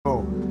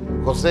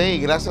José, y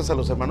gracias a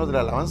los hermanos de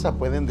la alabanza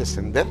pueden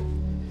descender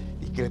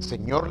y que el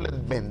Señor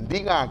les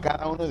bendiga a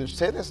cada uno de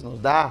ustedes.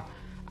 Nos da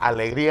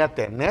alegría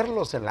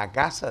tenerlos en la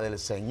casa del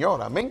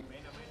Señor, amén.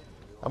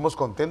 Estamos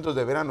contentos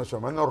de ver a nuestro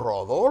hermano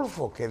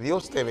Rodolfo. Que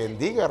Dios te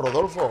bendiga,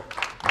 Rodolfo.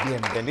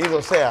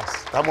 Bienvenido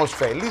seas. Estamos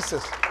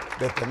felices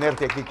de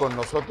tenerte aquí con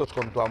nosotros,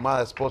 con tu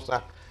amada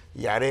esposa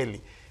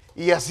Yareli.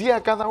 Y así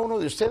a cada uno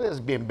de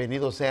ustedes,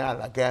 bienvenido sea a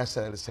la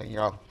casa del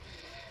Señor.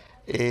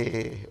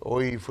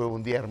 Hoy fue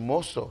un día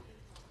hermoso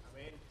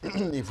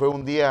y fue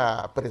un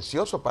día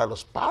precioso para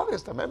los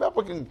padres también, ¿verdad?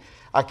 Porque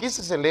aquí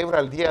se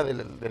celebra el Día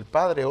del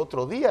Padre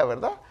otro día,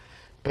 ¿verdad?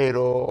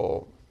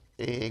 Pero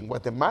en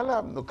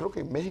Guatemala, no creo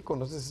que en México,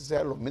 no sé si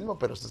sea lo mismo,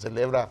 pero se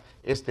celebra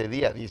este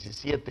día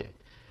 17,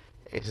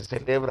 se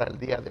celebra el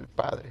Día del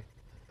Padre.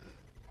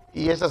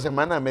 Y esta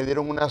semana me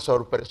dieron una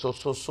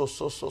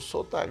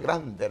sorpresota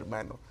grande,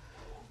 hermano,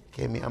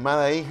 que mi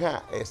amada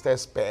hija está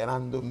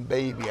esperando un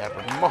baby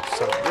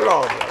hermoso.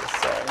 Gloria al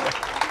Señor.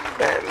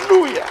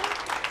 Aleluya.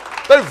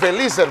 Estoy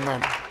feliz,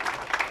 hermano.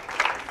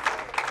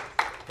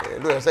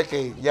 Aleluya. Sé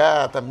que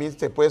ya también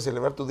te puedes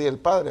celebrar tu Día del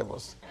Padre,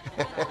 vos.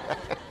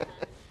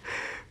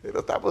 Pero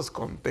estamos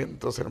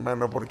contentos,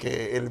 hermano,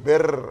 porque el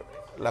ver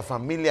la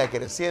familia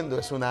creciendo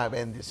es una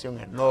bendición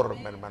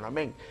enorme, hermano.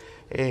 Amén.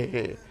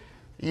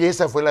 Y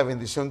esa fue la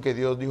bendición que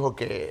Dios dijo,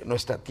 que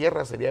nuestra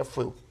tierra sería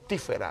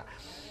fructífera.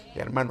 Y,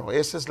 hermano,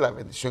 esa es la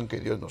bendición que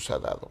Dios nos ha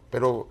dado.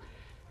 Pero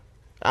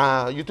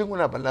yo tengo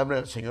una palabra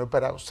del Señor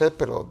para usted,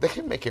 pero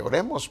déjenme que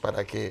oremos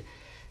para que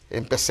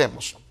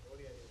empecemos.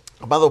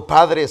 Amado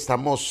Padre,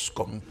 estamos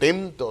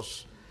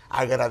contentos,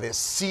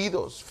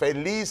 agradecidos,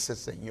 felices,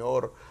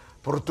 Señor,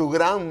 por tu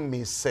gran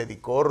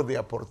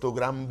misericordia, por tu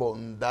gran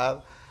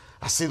bondad.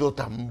 Has sido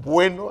tan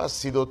bueno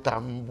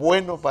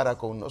para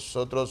con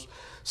nosotros,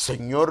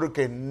 Señor,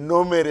 que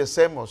no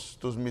merecemos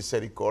tus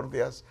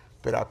misericordias,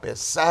 pero a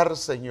pesar,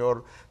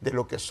 Señor, de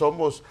lo que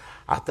somos,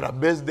 a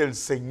través del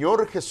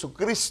Señor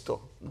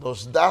Jesucristo,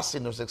 nos das y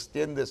nos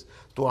extiendes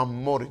tu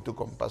amor y tu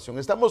compasión.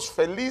 Estamos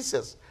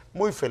felices,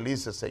 muy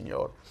felices,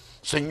 Señor.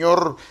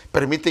 Señor,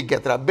 permite que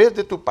a través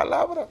de tu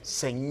palabra,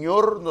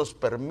 Señor, nos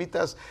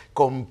permitas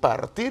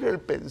compartir el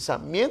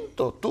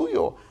pensamiento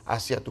tuyo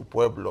hacia tu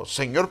pueblo.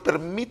 Señor,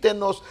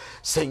 permítenos,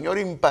 Señor,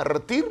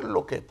 impartir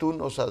lo que tú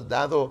nos has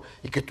dado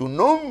y que tu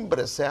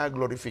nombre sea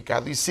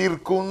glorificado, y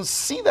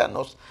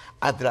circuncídanos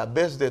a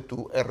través de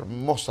tu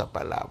hermosa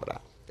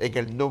palabra. En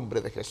el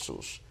nombre de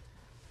Jesús.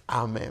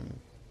 Amén.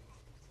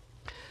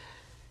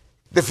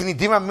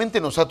 Definitivamente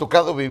nos ha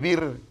tocado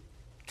vivir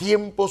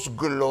tiempos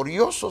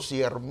gloriosos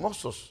y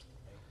hermosos.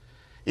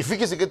 Y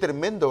fíjese qué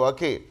tremendo, ¿va?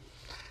 Que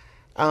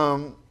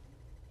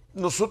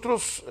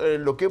nosotros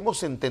lo que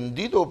hemos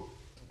entendido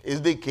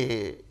es de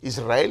que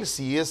Israel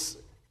sí es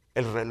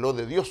el reloj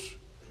de Dios.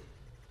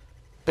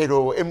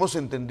 Pero hemos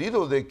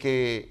entendido de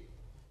que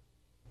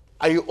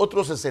hay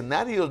otros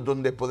escenarios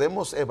donde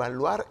podemos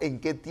evaluar en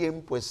qué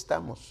tiempo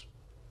estamos,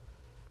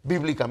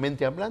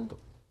 bíblicamente hablando.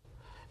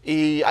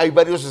 Y hay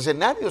varios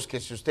escenarios que,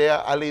 si usted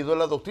ha leído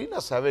la doctrina,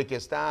 sabe que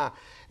está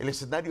el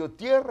escenario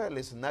tierra, el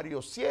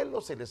escenario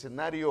cielos, el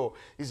escenario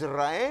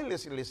Israel,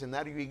 el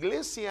escenario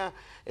iglesia,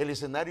 el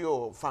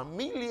escenario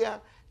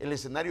familia, el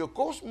escenario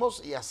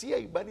cosmos, y así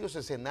hay varios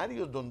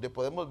escenarios donde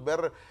podemos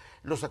ver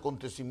los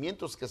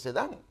acontecimientos que se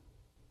dan.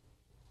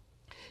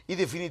 Y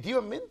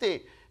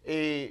definitivamente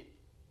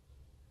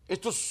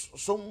estos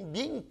son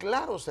bien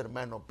claros,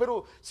 hermano,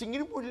 pero sin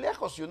ir muy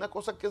lejos. Y una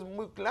cosa que es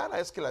muy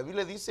clara es que la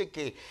Biblia dice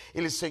que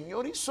el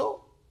Señor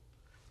hizo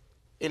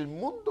el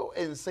mundo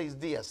en 6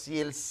 días y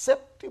el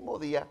séptimo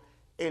día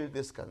Él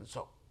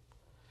descansó.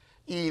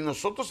 Y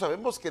nosotros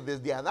sabemos que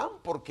desde Adán,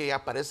 porque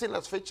aparecen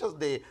las fechas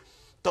de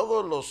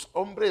todos los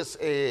hombres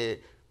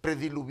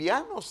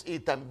prediluvianos y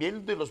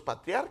también de los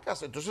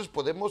patriarcas, entonces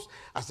podemos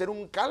hacer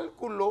un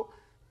cálculo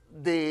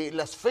de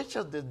las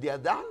fechas desde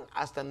Adán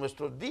hasta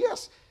nuestros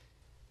días.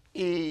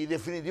 Y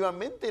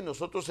definitivamente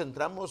nosotros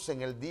entramos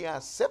en el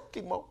día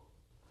séptimo.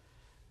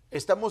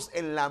 Estamos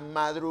en la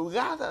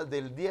madrugada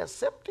del día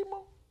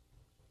séptimo,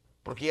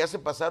 porque ya se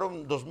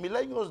pasaron 2000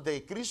 años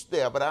de Cristo,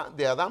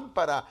 de Adán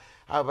para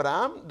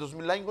Abraham,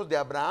 2000 años de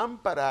Abraham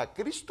para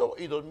Cristo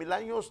y 2000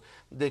 años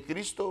de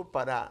Cristo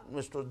para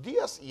nuestros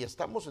días, y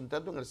estamos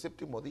entrando en el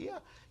séptimo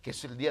día, que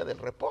es el día del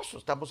reposo.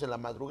 Estamos en la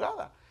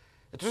madrugada.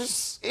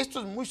 Entonces, esto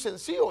es muy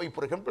sencillo. Y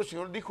por ejemplo, el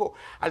Señor dijo: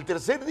 al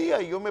tercer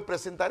día yo me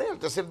presentaré, al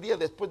tercer día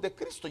después de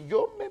Cristo,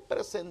 yo me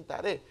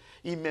presentaré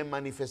y me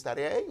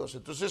manifestaré a ellos.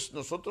 Entonces,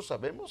 nosotros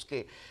sabemos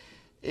que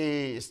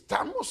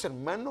estamos,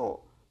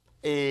 hermano,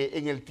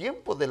 en el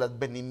tiempo del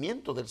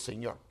advenimiento del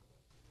Señor.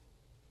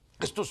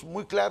 Esto es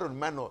muy claro,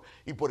 hermano,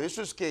 y por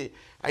eso es que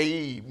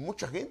hay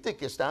mucha gente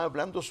que está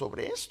hablando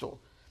sobre esto.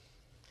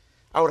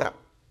 Ahora,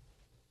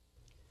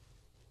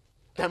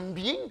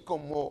 también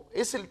como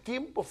es el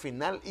tiempo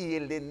final y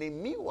el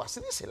enemigo,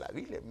 así dice la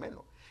Biblia,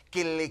 hermano,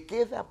 que le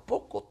queda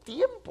poco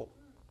tiempo,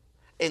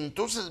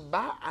 entonces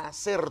va a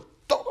hacer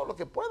todo lo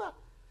que pueda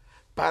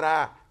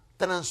para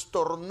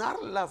trastornar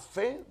la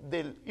fe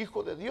del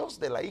Hijo de Dios,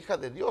 de la hija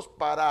de Dios,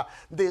 para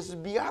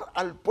desviar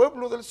al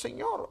pueblo del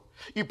Señor.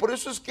 Y por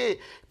eso es que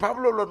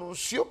Pablo lo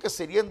anunció, que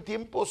serían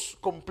tiempos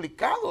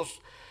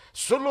complicados.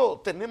 Solo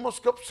tenemos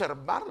que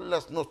observar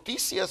las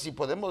noticias y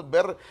podemos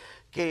ver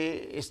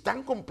que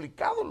están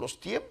complicados los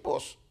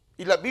tiempos.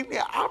 Y la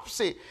Biblia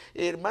hace,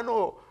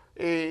 hermano,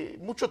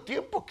 mucho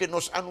tiempo que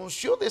nos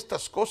anunció de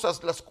estas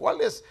cosas, las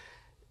cuales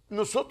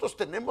nosotros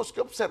tenemos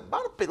que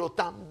observar, pero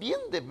también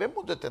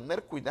debemos de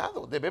tener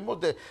cuidado, debemos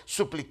de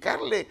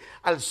suplicarle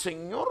al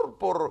Señor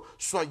por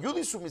su ayuda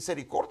y su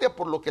misericordia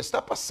por lo que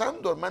está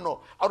pasando,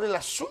 hermano. Ahora, el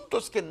asunto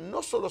es que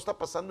no solo está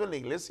pasando en la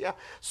iglesia,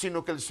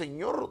 sino que el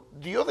Señor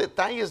dio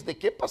detalles de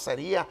qué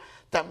pasaría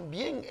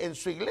también en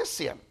su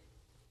iglesia.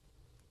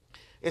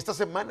 Esta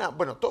semana,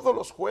 bueno, todos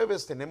los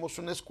jueves tenemos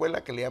una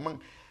escuela que le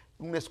llaman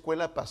una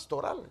escuela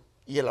pastoral.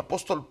 Y el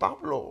apóstol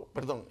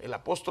el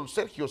apóstol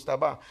Sergio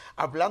estaba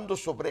hablando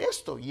sobre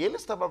esto, y él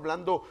estaba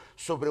hablando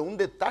sobre un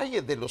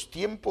detalle de los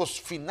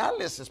tiempos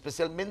finales,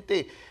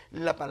 especialmente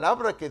la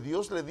palabra que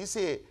Dios le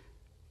dice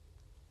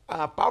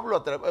a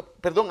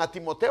a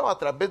Timoteo a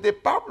través de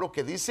Pablo,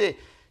 que dice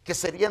que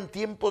serían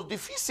tiempos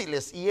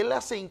difíciles, y él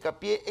hace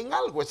hincapié en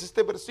algo. Es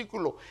este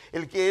versículo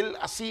el que él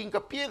hacía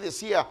hincapié.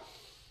 Decía,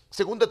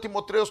 2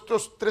 Timoteo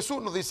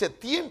 3:1, dice: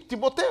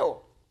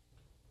 Timoteo,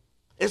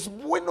 es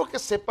bueno que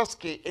sepas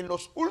que en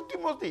los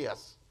últimos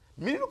días,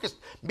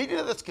 miren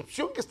la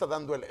descripción que está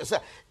dando él. O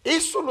sea,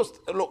 eso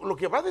lo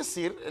que va a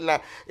decir,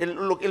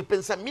 el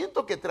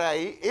pensamiento que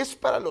trae es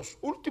para los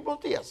últimos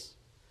días.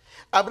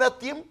 Habrá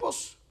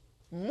tiempos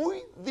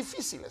muy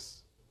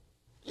difíciles.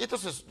 Y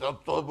entonces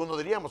todo el mundo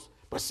diríamos,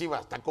 pues sí, va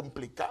a estar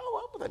complicado,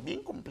 va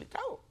bien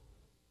complicado.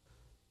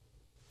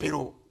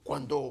 Pero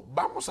cuando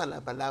vamos a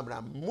la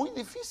palabra muy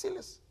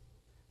difíciles,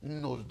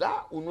 nos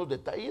da unos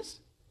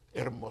detalles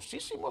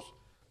hermosísimos.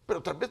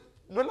 Pero tal vez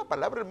no es la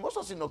palabra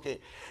hermosa, sino que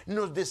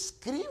nos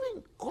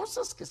describen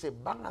cosas que se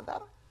van a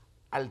dar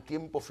al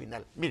tiempo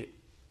final. Mire,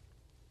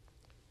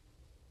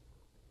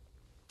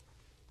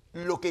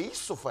 lo que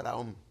hizo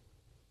Faraón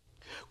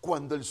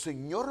cuando el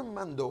Señor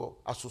mandó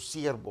a su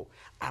siervo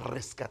a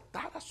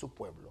rescatar a su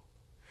pueblo,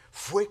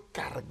 fue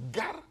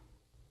cargar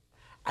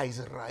a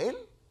Israel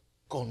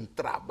con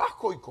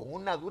trabajo y con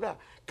una dura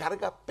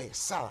carga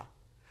pesada,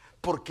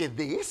 porque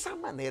de esa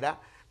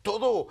manera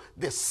todo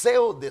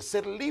deseo de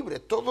ser libre,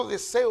 todo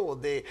deseo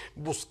de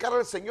buscar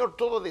al Señor,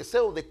 todo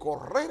deseo de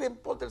correr en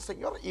pos del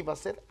Señor iba a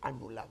ser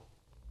anulado.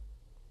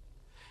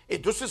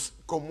 Entonces,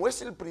 como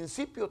es el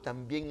principio,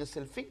 también es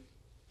el fin.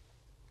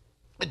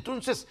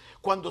 Entonces,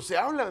 cuando se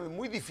habla de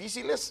muy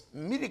difíciles,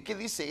 mire qué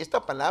dice.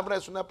 Esta palabra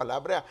es una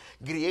palabra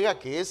griega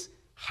que es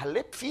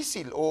jalep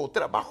difícil, o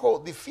trabajo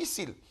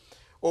difícil,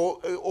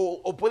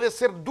 o puede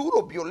ser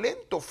duro,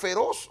 violento,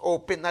 feroz,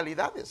 o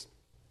penalidades.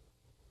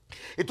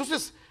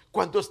 Entonces,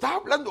 cuando estaba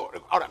hablando,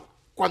 ahora,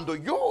 cuando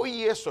yo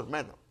oí eso,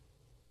 hermano,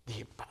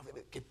 dije,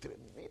 Padre, qué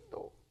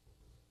tremendo.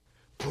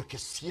 Porque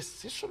si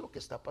es eso lo que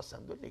está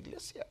pasando en la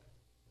iglesia.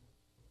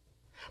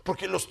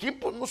 Porque los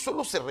tiempos no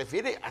solo se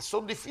refiere a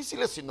son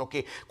difíciles, sino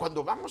que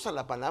cuando vamos a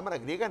la palabra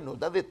griega nos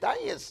da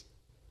detalles.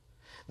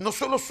 No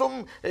solo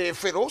son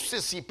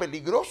feroces y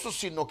peligrosos,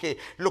 sino que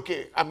lo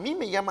que a mí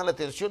me llama la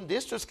atención de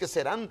esto es que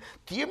serán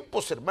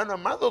tiempos, hermano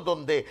amado,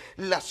 donde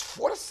las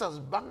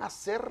fuerzas van a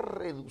ser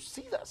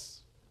reducidas.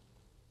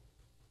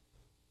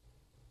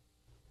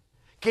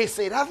 Que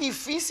será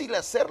difícil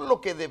hacer lo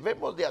que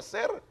debemos de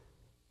hacer,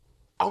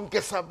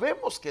 aunque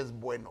sabemos que es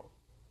bueno.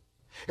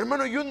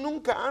 Hermano, yo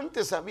nunca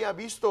antes había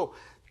visto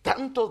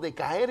tanto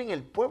decaer en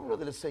el pueblo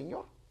del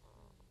Señor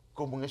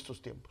como en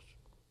estos tiempos.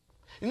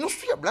 Y no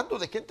estoy hablando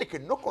de gente que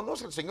no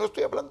conoce al Señor,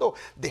 estoy hablando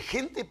de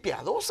gente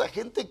piadosa,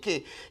 gente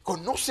que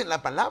conoce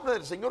la palabra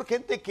del Señor,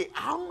 gente que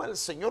ama al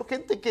Señor,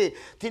 gente que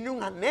tiene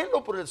un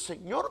anhelo por el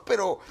Señor,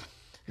 pero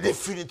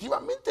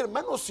definitivamente,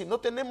 hermanos, si no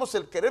tenemos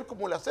el querer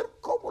como el hacer,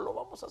 ¿cómo lo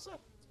vamos a hacer?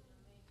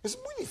 Es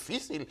muy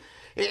difícil.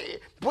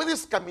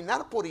 Puedes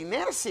caminar por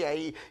inercia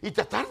y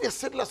tratar de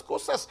hacer las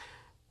cosas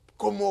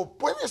como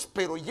puedes,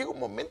 pero llega un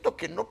momento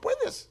que no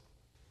puedes.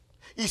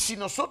 Y si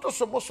nosotros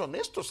somos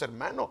honestos,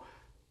 hermano,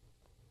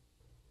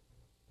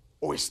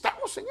 o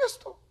estamos en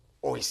esto,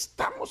 o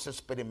estamos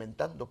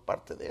experimentando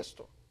parte de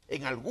esto.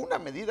 En alguna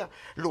medida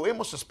lo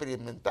hemos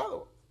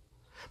experimentado.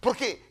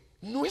 Porque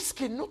no es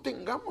que no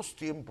tengamos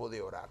tiempo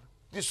de orar.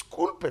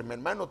 Discúlpenme,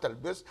 hermano, tal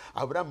vez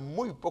habrá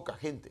muy poca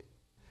gente.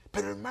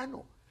 Pero,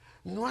 hermano,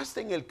 no hasta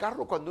en el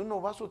carro cuando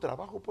uno va a su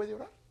trabajo puede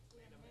orar.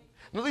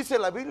 ¿No dice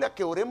la Biblia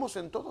que oremos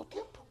en todo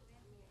tiempo?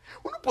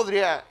 Uno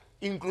podría,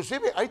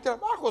 inclusive hay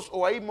trabajos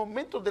o hay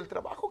momentos del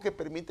trabajo que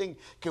permiten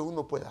que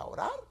uno pueda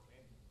orar,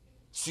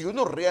 si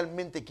uno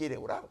realmente quiere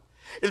orar.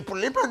 El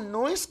problema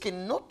no es que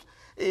no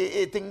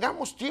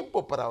tengamos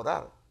tiempo para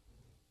orar,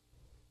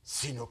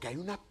 sino que hay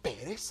una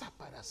pereza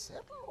para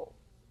hacerlo.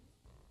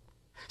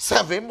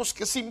 Sabemos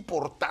que es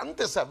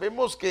importante,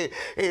 sabemos que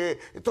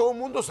todo el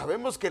mundo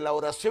sabemos que la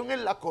oración es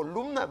la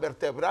columna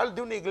vertebral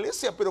de una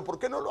iglesia, pero ¿por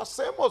qué no lo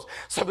hacemos?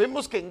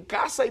 Sabemos que en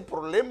casa hay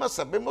problemas,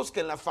 sabemos que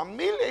en la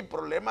familia hay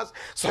problemas,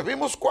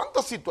 sabemos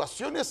cuántas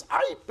situaciones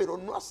hay, pero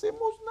no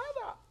hacemos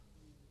nada.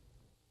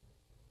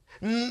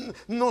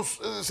 Nos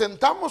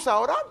sentamos a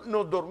orar,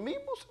 nos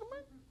dormimos,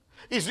 hermano.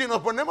 Y si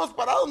nos ponemos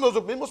parados, nos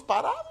dormimos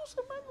parados,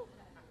 hermano.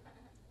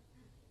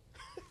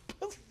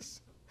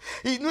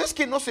 Y no es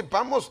que no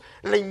sepamos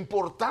la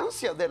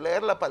importancia de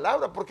leer la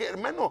palabra, porque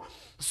hermano,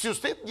 si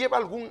usted lleva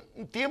algún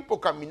tiempo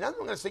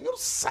caminando en el Señor,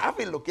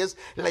 sabe lo que es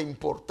la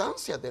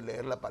importancia de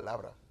leer la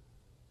palabra.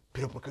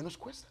 Pero ¿por qué nos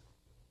cuesta?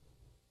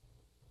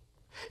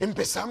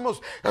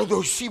 Empezamos,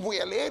 sí voy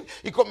a leer,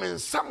 y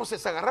comenzamos,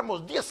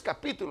 agarramos 10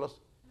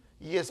 capítulos,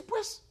 y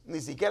después ni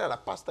siquiera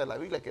la pasta de la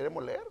Biblia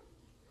queremos leer.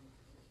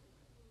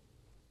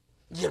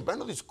 Y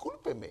hermano,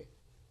 discúlpeme,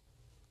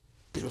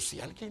 pero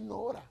si alguien no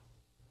ora,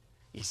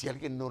 y si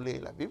alguien no lee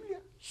la Biblia,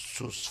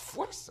 sus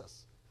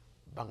fuerzas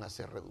van a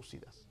ser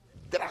reducidas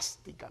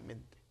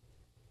drásticamente.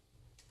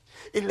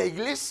 En la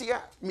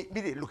iglesia,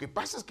 mire, lo que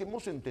pasa es que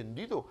hemos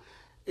entendido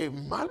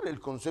mal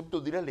el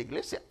concepto de ir a la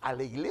iglesia. A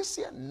la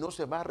iglesia no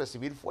se va a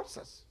recibir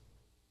fuerzas.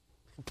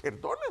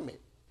 Perdóneme.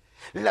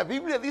 La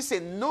Biblia dice,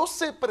 no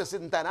se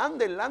presentarán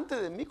delante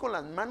de mí con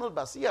las manos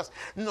vacías.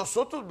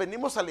 Nosotros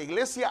venimos a la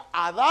iglesia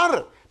a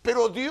dar,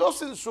 pero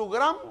Dios en su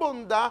gran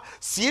bondad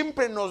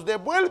siempre nos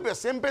devuelve,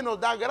 siempre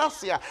nos da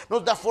gracia,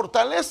 nos da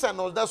fortaleza,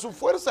 nos da su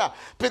fuerza.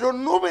 Pero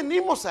no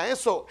venimos a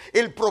eso.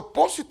 El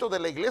propósito de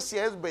la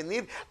iglesia es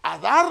venir a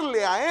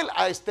darle a Él,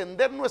 a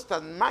extender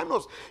nuestras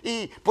manos.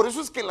 Y por eso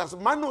es que las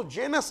manos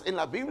llenas en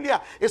la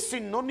Biblia es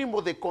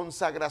sinónimo de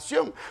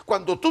consagración.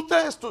 Cuando tú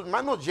traes tus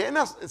manos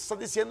llenas, estás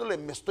diciéndole,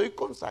 me estoy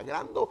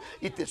consagrando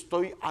y te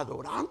estoy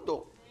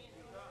adorando.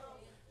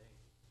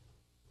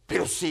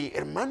 Pero si,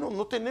 hermano,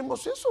 no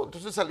tenemos eso,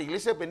 entonces a la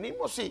iglesia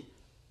venimos y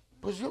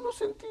pues yo no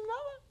sentí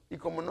nada. Y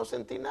como no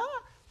sentí nada,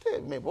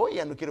 me voy,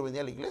 ya no quiero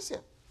venir a la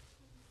iglesia.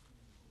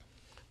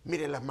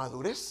 Mire, la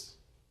madurez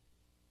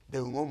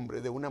de un hombre,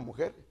 de una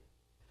mujer,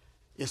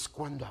 es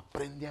cuando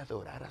aprende a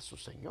adorar a su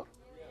Señor,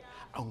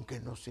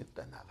 aunque no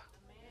sienta nada.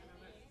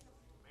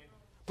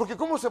 Porque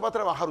 ¿cómo se va a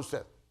trabajar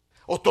usted?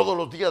 ¿O todos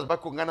los días va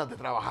con ganas de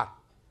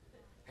trabajar?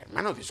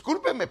 Hermano,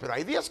 discúlpeme, pero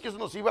hay días que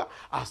uno se iba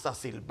hasta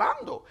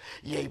silbando.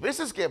 Y hay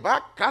veces que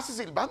va casi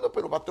silbando,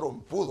 pero va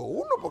trompudo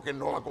uno porque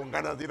no va con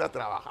ganas de ir a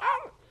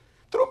trabajar.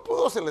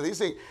 Trompudo se le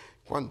dice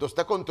cuando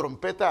está con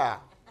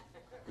trompeta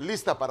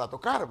lista para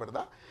tocar,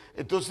 ¿verdad?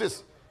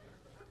 Entonces,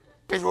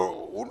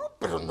 pero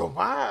no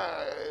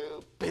va,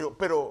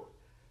 pero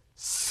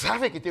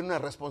sabe que tiene una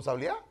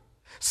responsabilidad,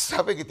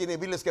 sabe que tiene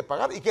biles que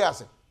pagar. ¿Y qué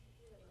hace?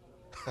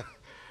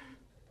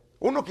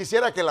 Uno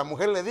quisiera que la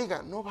mujer le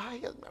diga, no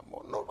vayas, mi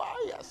amor, no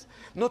vayas,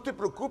 no te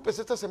preocupes,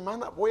 esta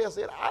semana voy a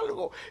hacer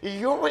algo y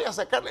yo voy a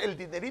sacar el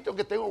dinerito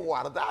que tengo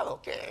guardado.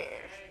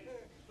 ¿Qué?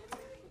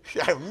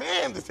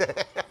 Amén.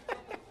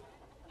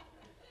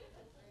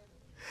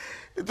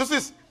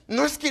 Entonces,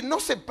 no es que no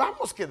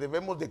sepamos que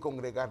debemos de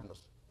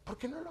congregarnos. ¿Por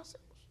qué no lo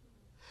hacemos?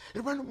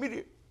 Hermano,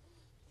 mire,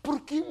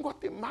 ¿por qué en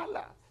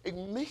Guatemala,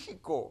 en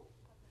México,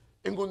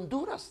 en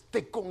Honduras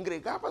te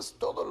congregabas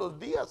todos los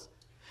días?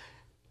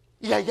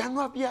 Y allá no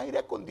había aire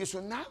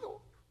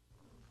acondicionado.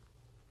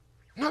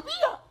 No había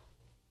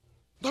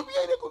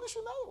aire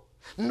acondicionado.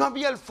 No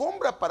había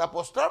alfombra para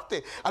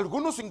postrarte.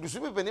 Algunos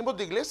inclusive venimos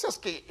de iglesias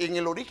que en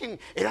el origen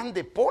eran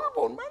de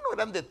polvo, hermano,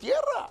 eran de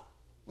tierra.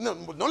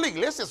 No la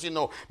iglesia,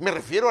 sino me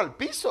refiero al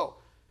piso.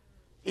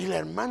 Y la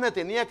hermana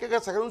tenía que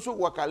sacar su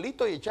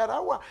guacalito y echar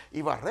agua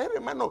y barrer,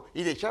 hermano.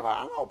 Y le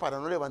echaba agua para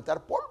no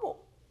levantar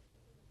polvo.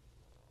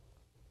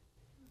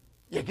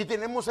 Y aquí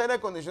tenemos aire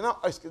acondicionado.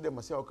 Ay, es que es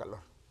demasiado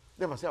calor.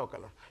 Demasiado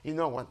calor y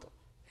no aguanto.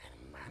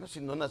 Hermano, si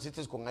no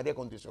naciste con aire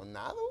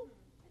acondicionado.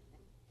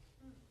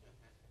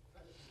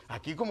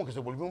 Aquí como que se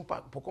volvió un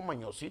poco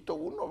mañosito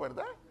uno,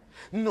 ¿verdad?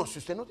 No, si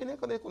usted no tiene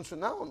aire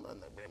acondicionado,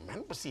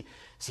 hermano, pues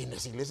si en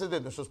las iglesias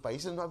de nuestros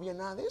países no había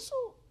nada de eso.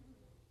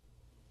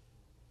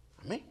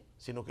 Amén.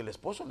 Sino que el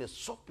esposo le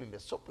sopla y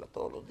le sopla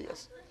todos los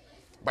días.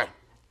 Bueno,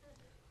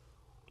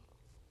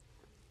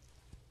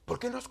 ¿por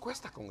qué nos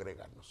cuesta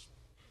congregarnos?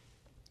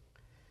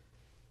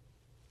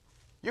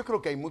 Yo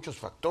creo que hay muchos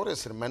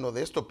factores, hermano,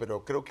 de esto,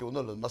 pero creo que uno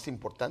de los más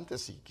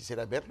importantes, si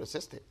quisiera verlo, es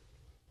este.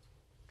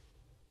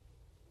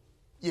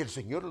 Y el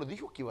Señor lo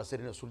dijo que iba a ser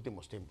en los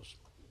últimos tiempos.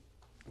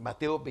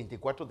 Mateo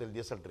 24, del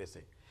 10 al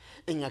 13.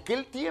 En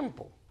aquel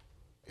tiempo,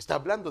 está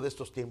hablando de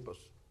estos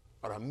tiempos.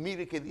 Ahora,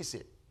 mire qué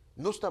dice.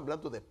 No está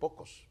hablando de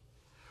pocos.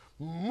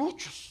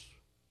 Muchos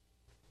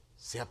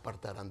se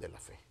apartarán de la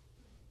fe.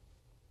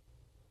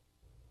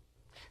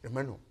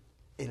 Hermano,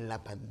 en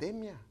la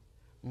pandemia,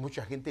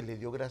 mucha gente le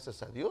dio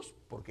gracias a Dios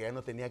porque ya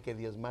no tenía que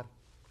diezmar.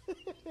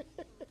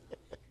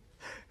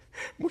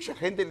 Mucha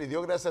gente le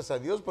dio gracias a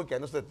Dios porque ya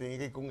no se tenía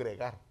que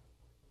congregar.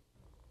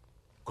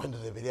 Cuando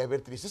debería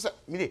haber tristeza.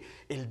 Mire,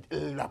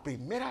 la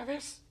primera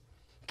vez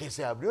que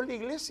se abrió la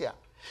iglesia,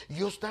 Y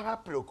yo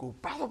estaba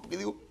preocupado porque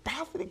digo,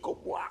 Padre,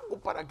 ¿cómo hago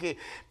para que?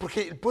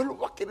 Porque el pueblo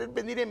va a querer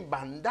venir en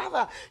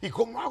bandada. ¿Y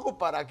cómo hago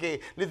para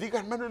que les diga,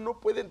 hermano, no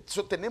pueden,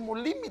 tenemos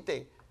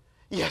límite?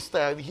 Y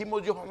hasta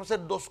dijimos, yo vamos a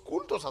hacer 2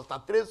 cultos,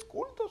 hasta 3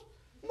 cultos.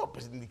 No,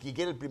 pues ni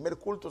siquiera el primer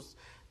culto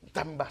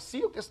tan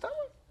vacío que estaba.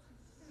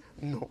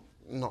 No,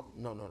 no,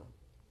 no, no,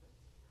 no.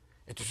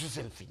 Entonces,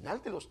 el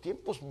final de los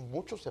tiempos,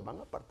 muchos se van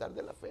a apartar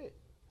de la fe.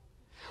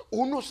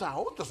 Unos a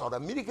otros, ahora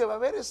mire que va a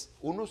haber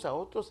unos a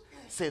otros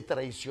se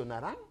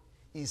traicionarán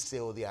y se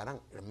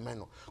odiarán.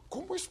 Hermano,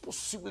 ¿cómo es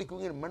posible que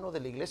un hermano de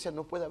la iglesia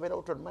no pueda ver a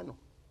otro hermano?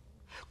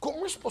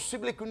 ¿Cómo es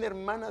posible que una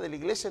hermana de la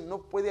iglesia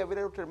no puede ver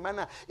a otra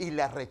hermana y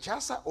la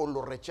rechaza o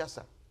lo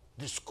rechaza?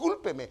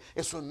 Discúlpeme,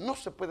 eso no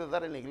se puede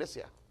dar en la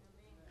iglesia.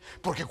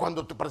 Porque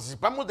cuando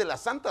participamos de la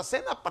Santa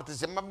Cena,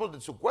 participamos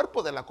de su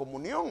cuerpo, de la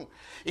comunión.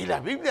 Y la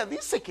Biblia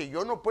dice que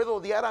yo no puedo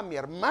odiar a mi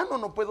hermano,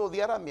 no puedo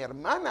odiar a mi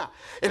hermana.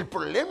 El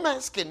problema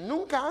es que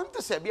nunca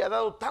antes se había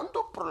dado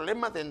tanto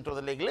problema dentro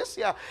de la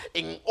iglesia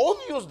en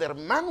odios de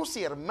hermanos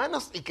y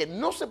hermanas y que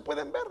no se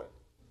pueden ver.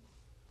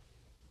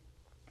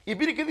 Y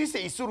mire que dice,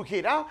 y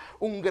surgirá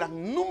un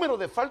gran número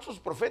de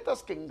falsos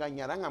profetas que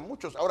engañarán a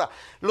muchos. Ahora,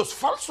 los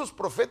falsos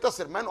profetas,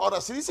 hermano,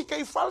 ahora si dice que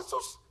hay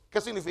falsos, ¿qué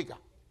significa?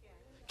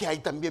 Que hay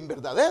también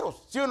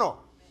verdaderos, ¿sí o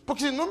no?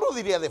 Porque si no, no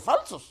diría de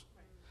falsos,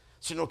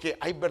 sino que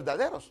hay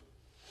verdaderos.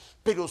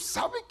 Pero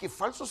 ¿sabe que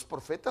falsos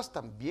profetas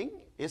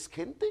también es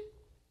gente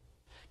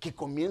que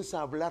comienza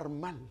a hablar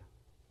mal?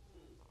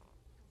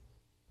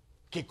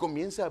 Que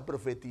comienza a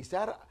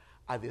profetizar,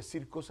 a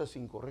decir cosas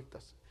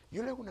incorrectas.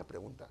 Yo le hago una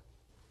pregunta.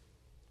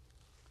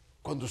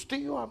 Cuando usted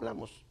y yo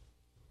hablamos,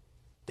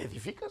 ¿te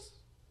edificas?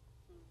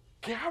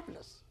 ¿Qué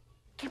hablas?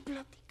 ¿Qué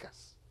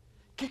platicas?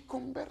 ¿Qué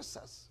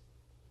conversas?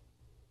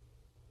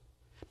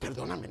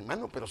 Perdóname,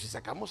 hermano, pero si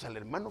sacamos al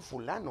hermano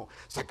fulano,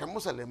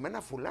 sacamos a la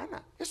hermana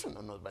fulana, eso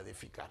no nos va a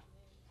edificar.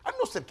 A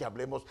no ser que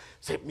hablemos,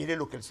 mire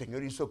lo que el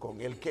Señor hizo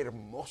con él, qué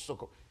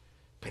hermoso.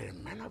 Pero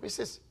hermano, a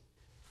veces,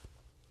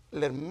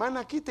 la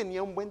hermana aquí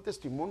tenía un buen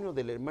testimonio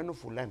del hermano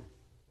fulano.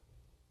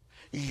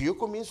 Y yo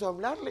comienzo a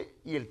hablarle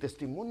y el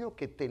testimonio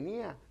que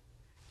tenía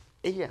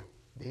ella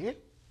de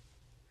él,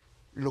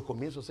 lo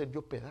comienzo a hacer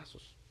yo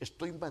pedazos.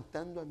 Estoy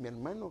matando a mi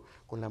hermano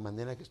con la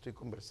manera que estoy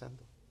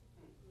conversando.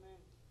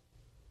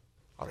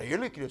 Ahora yo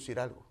le quiero decir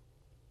algo,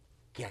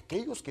 que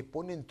aquellos que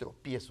ponen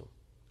tropiezo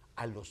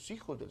a los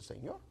hijos del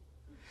Señor,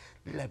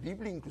 la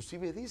Biblia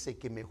inclusive dice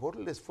que mejor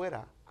les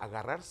fuera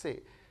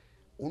agarrarse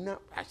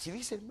así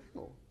dice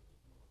hermano,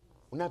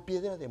 una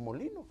piedra de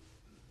molino.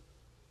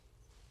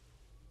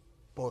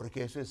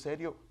 Porque eso es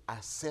serio,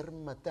 hacer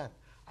matar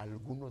a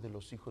alguno de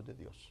los hijos de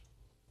Dios.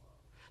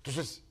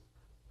 Entonces,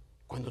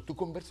 cuando tú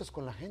conversas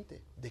con la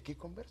gente, ¿de qué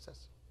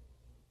conversas?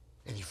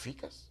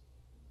 ¿Edificas?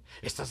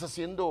 ¿Estás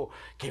haciendo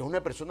que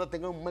una persona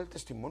tenga un mal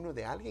testimonio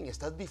de alguien?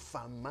 ¿Estás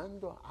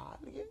difamando a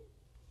alguien?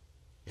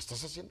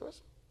 ¿Estás haciendo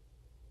eso?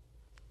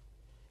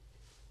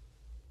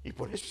 Y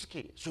por eso es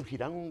que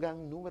surgirán un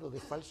gran número de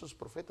falsos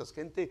profetas,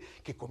 gente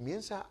que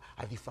comienza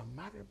a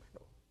difamar, hermano,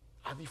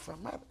 a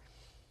difamar.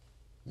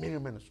 Miren,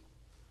 hermanos,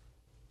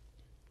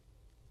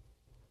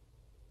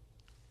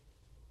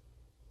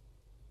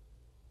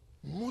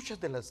 muchas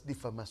de las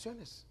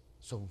difamaciones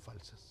son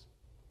falsas.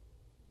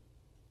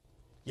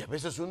 Y a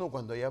veces uno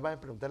cuando ya va a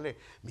preguntarle,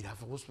 mira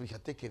vos,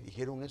 fíjate que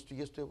dijeron esto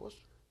y esto de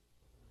vos.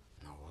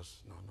 No,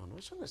 vos, no,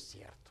 eso no es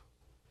cierto.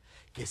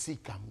 Que sí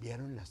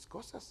cambiaron las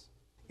cosas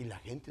y la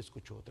gente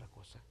escuchó otra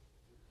cosa.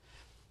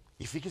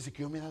 Y fíjese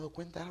que yo me he dado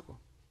cuenta de algo.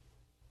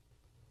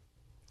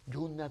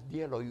 Yo un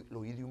día lo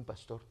oí de un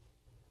pastor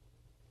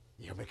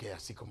y yo me quedé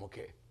así como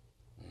que,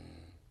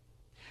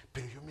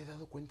 pero yo me he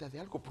dado cuenta de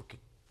algo porque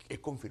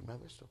he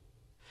confirmado esto.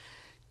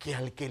 Que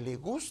al que le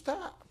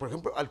gusta, por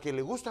ejemplo, al que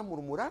le gusta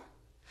murmurar,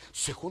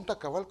 se junta a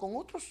cabal con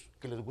otros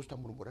que les gusta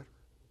murmurar.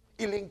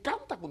 Y le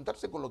encanta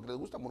juntarse con los que les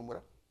gusta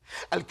murmurar.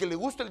 Al que le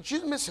gusta el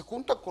chisme, se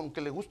junta con que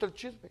le gusta el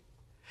chisme.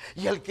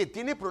 Y al que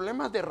tiene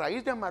problemas de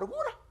raíz de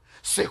amargura,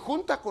 se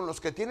junta con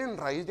los que tienen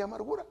raíz de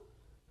amargura.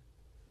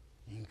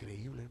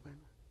 Increíble,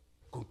 hermano.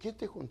 ¿Con quién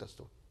te juntas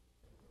tú?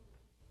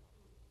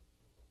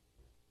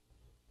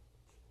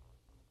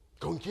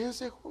 ¿Con quién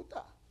se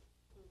junta?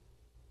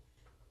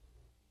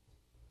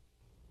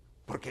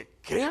 Porque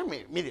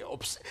créame, mire,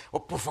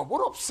 por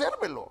favor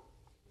obsérvelo.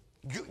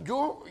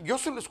 Yo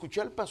se lo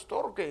escuché al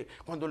pastor, que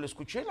cuando lo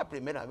escuché la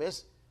primera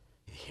vez,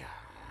 dije,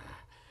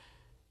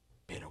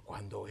 pero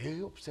cuando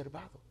he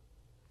observado,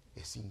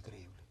 es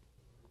increíble.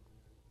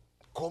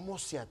 ¿Cómo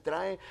se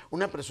atrae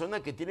una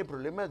persona que tiene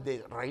problemas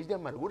de raíz de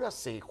amargura?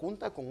 Se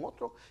junta con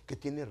otro que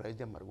tiene raíz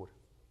de amargura.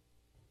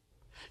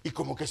 Y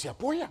como que se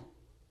apoyan.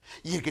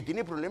 Y el que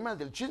tiene problemas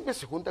del chisme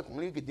se junta con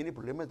alguien que tiene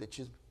problemas de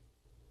chisme.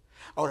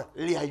 Ahora,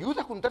 ¿le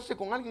ayuda a juntarse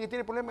con alguien que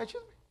tiene problemas de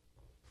chisme?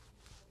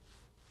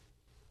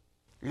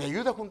 ¿Le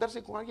ayuda a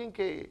juntarse con alguien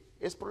que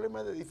es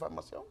problema de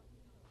difamación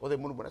o de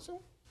murmuración?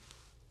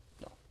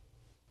 No.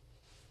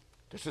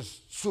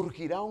 Entonces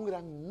surgirá un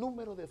gran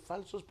número de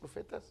falsos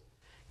profetas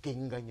que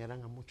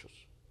engañarán a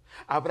muchos.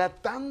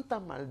 Habrá tanta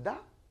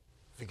maldad.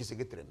 Fíjese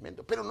qué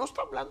tremendo. Pero no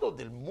está hablando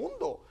del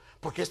mundo,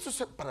 porque esto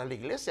es para la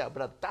iglesia.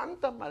 Habrá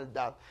tanta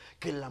maldad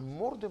que el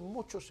amor de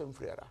muchos se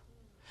enfriará.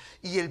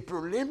 Y el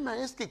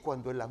problema es que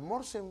cuando el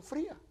amor se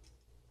enfría,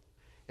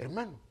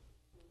 hermano,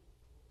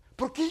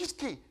 ¿por qué es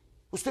que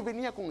usted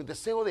venía con el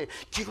deseo de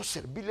quiero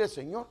servirle al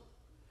Señor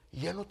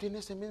y ya no tiene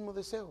ese mismo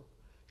deseo?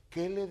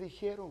 ¿Qué le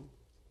dijeron?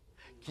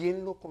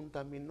 ¿Quién lo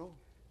contaminó?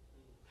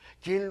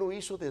 ¿Quién lo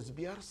hizo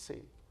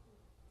desviarse?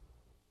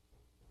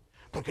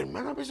 Porque,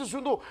 hermano, a veces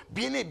uno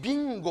viene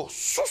bien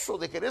gozoso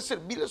de querer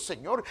servirle al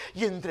Señor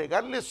y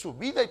entregarle su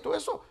vida y todo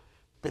eso,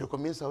 pero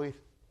comienza a oír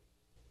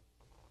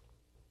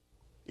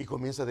y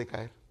comienza a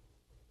decaer.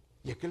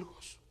 Y aquel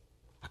gozo,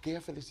 aquella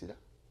felicidad,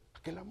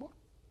 aquel amor.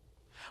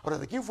 Ahora,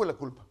 ¿de quién fue la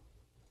culpa?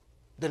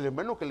 ¿Del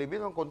hermano que le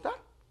vieron a contar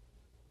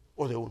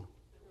o de uno?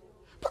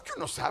 Porque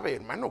uno sabe,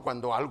 hermano,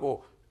 cuando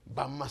algo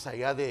va más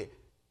allá de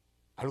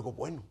algo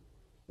bueno.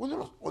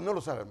 Uno no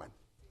lo sabe, hermano.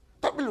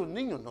 Tal vez los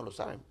niños no lo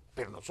saben,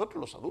 pero nosotros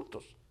los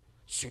adultos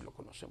sí lo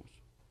conocemos.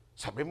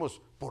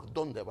 Sabemos por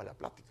dónde va la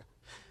plática.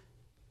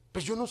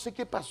 Pues yo no sé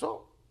qué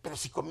pasó, pero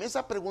si comienza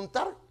a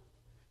preguntar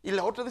y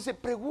la otra dice,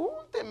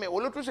 pregúnteme, o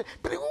el otro dice,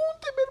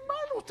 pregúnteme,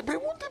 hermano, usted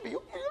pregúnteme,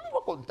 yo le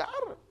voy a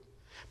contar.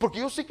 Porque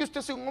yo sé que usted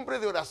es un hombre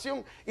de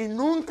oración y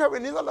nunca ha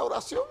venido a la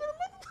oración,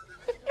 hermano.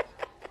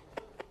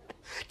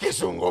 Que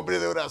es un hombre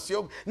de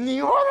oración,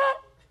 ni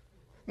ora,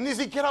 ni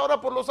siquiera ora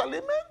por los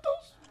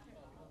alimentos.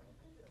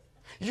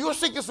 Yo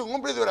sé que es un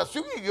hombre de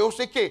oración y yo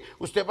sé que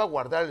usted va a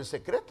guardar el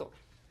secreto.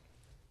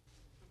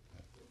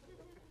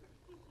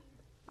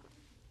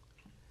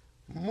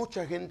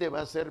 Mucha gente va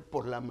a hacer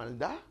por la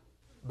maldad,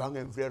 van a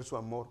enfriar su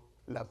amor,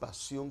 la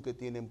pasión que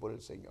tienen por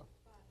el Señor.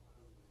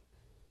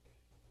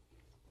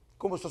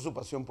 ¿Cómo está su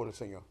pasión por el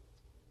Señor?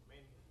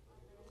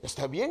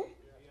 ¿Está bien?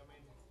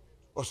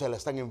 ¿O se la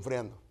están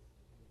enfriando?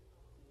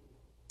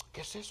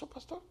 ¿Qué es eso,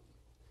 pastor?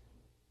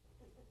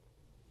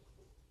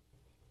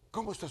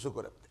 ¿Cómo está su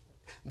corazón?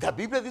 La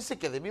Biblia dice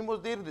que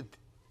debemos de ir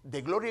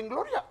de gloria en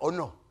gloria, ¿o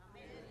no?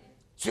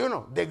 ¿Sí o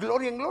no? De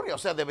gloria en gloria. O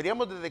sea,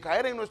 deberíamos de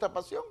decaer en nuestra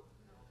pasión.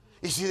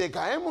 Y si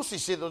decaemos y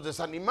si nos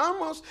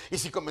desanimamos y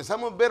si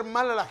comenzamos a ver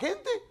mal a la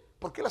gente,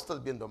 ¿por qué la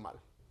estás viendo mal?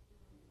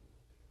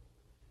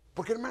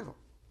 Porque, hermano,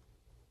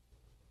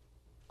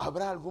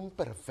 ¿habrá algún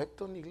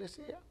perfecto en la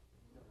iglesia?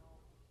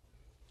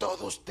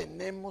 Todos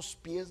tenemos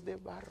pies de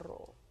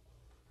barro.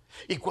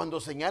 Y cuando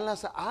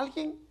señalas a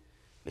alguien,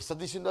 le estás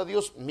diciendo a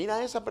Dios, mira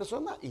a esa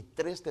persona y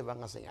 3 te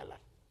van a señalar.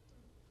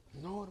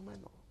 No,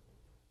 hermano,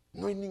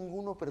 no hay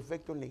ninguno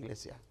perfecto en la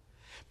iglesia.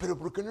 Pero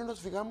 ¿por qué no nos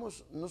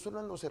fijamos no solo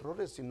en los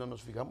errores, sino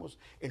nos fijamos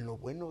en lo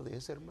bueno de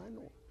ese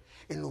hermano,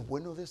 en lo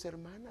bueno de esa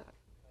hermana?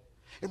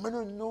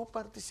 Hermano, no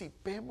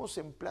participemos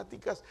en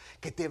pláticas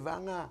que te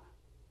van a...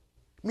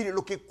 Mire,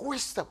 lo que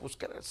cuesta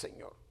buscar al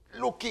Señor,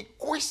 lo que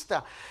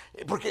cuesta,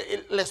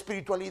 porque la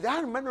espiritualidad,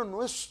 hermano,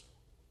 no es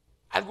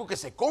algo que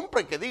se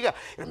compra y que diga,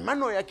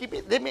 hermano, aquí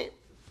deme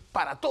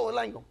para todo el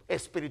año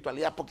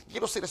espiritualidad, porque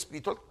quiero ser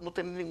espiritual, no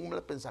tener ningún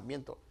mal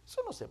pensamiento.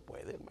 Eso no se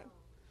puede, hermano.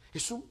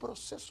 Es un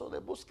proceso de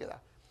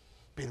búsqueda.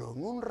 Pero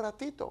en un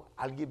ratito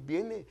alguien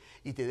viene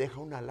y te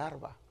deja una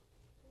larva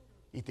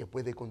y te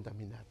puede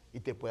contaminar y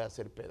te puede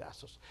hacer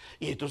pedazos.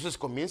 Y entonces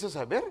comienzas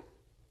a ver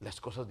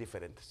las cosas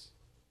diferentes.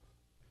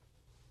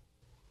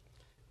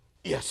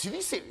 Y así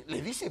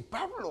le dice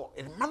Pablo,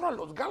 hermano, a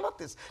los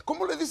Gálatas.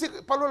 ¿Cómo le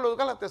dice Pablo a los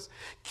Gálatas?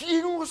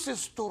 ¿Quién os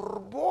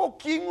estorbó?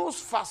 ¿Quién os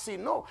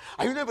fascinó?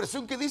 Hay una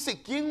versión que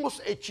dice, ¿quién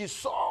os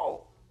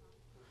hechizó?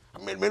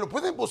 Me lo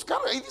pueden buscar,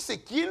 ahí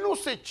dice, ¿quién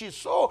os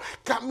hechizó?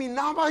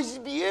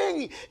 Caminabais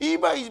bien,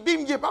 ibais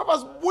bien,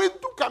 llevabas buen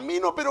tu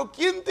camino, pero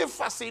 ¿quién te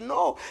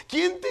fascinó?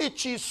 ¿Quién te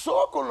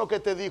hechizó con lo que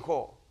te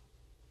dijo?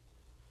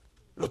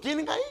 ¿Lo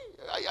tienen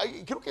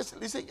ahí? Creo que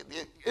dice,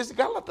 es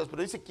Gálatas,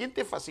 pero dice, ¿quién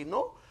te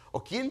fascinó?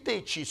 ¿O quién te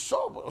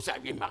hechizó? O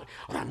sea,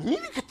 ahora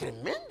mire qué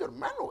tremendo,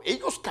 hermano.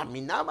 Ellos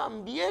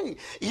caminaban bien,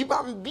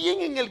 iban bien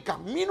en el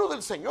camino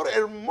del Señor,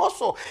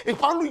 hermoso. Y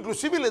Pablo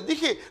inclusive les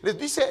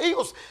dice a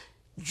ellos,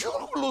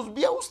 yo los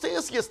vi a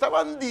ustedes y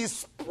estaban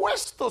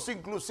dispuestos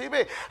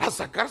inclusive a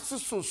sacarse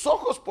sus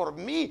ojos por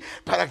mí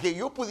para que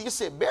yo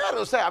pudiese ver.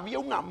 O sea, había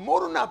un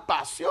amor, una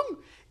pasión,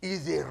 y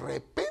de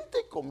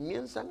repente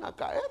comienzan a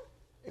caer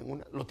en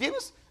una... ¿Lo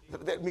tienes?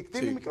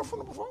 ¿Tiene el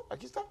micrófono, por favor?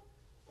 Aquí está.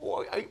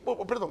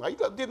 Perdón, ahí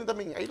lo tienen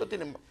también, ahí lo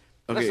tienen.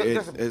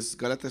 Es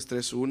Gálatas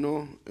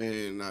 3:1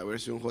 en la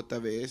versión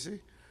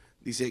JBS.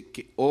 Dice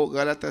que, oh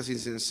Gálatas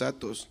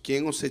insensatos,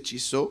 ¿quién os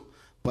hechizó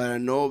para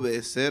no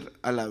obedecer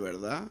a la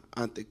verdad,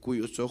 ante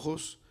cuyos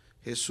ojos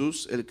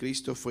Jesús el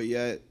Cristo fue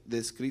ya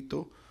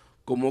descrito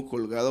como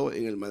colgado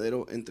en el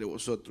madero entre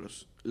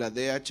vosotros? La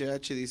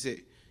DHH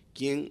dice,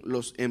 ¿quién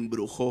los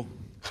embrujó?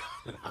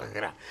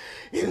 Hermano,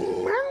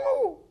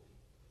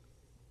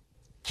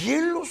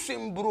 ¿quién los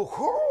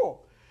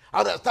embrujó?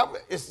 Ahora,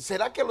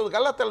 ¿será que los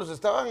Gálatas los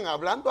estaban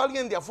hablando a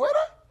alguien de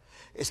afuera?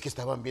 Es que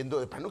estaban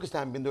viendo, de plano que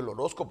estaban viendo el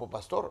horóscopo,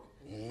 pastor.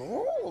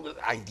 No,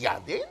 ahí de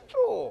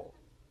adentro.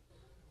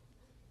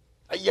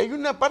 Ahí hay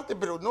una parte,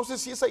 pero no sé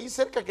si es ahí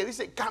cerca, que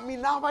dice,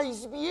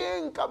 caminabais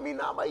bien,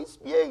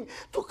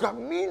 tu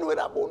camino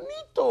era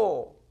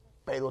bonito.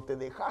 pero te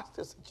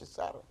dejaste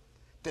hechizar,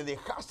 te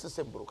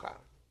dejaste embrujar,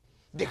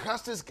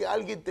 dejaste que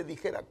alguien te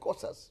dijera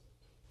cosas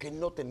que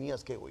no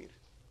tenías que oír.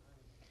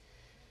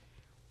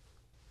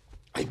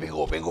 Ay,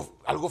 vengo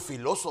algo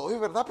filoso hoy,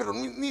 ¿verdad? Pero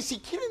ni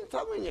siquiera he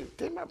entrado en el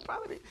tema,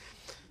 padre.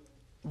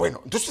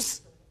 Bueno,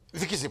 entonces,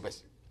 fíjese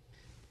pues,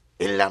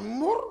 el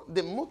amor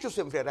de muchos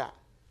se enfriará.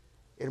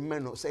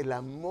 Hermanos, el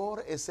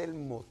amor es el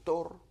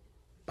motor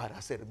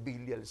para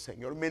servirle al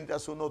Señor.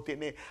 Mientras uno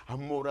tiene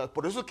amor,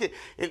 por eso es que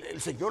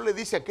el Señor le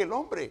dice a aquel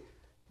hombre,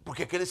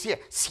 porque aquel decía,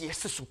 si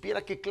este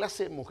supiera qué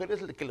clase de mujer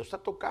es el que lo está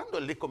tocando,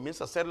 él le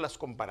comienza a hacer las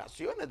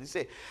comparaciones.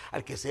 Dice,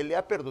 al que se le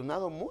ha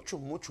perdonado mucho,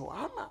 mucho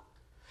ama.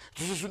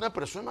 Entonces una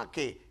persona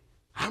que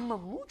ama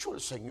mucho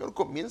al Señor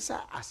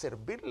comienza a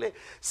servirle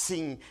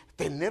sin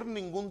tener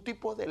ningún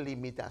tipo de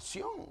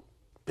limitación.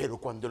 Pero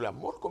cuando el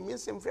amor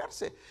comienza a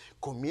enfriarse,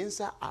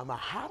 comienza a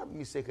bajar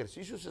mis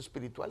ejercicios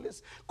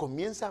espirituales,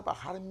 comienza a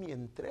bajar mi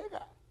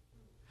entrega.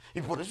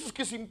 Y por eso es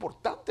que es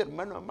importante,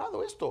 hermano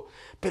amado, esto.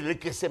 Pero el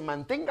que se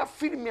mantenga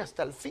firme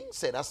hasta el fin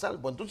será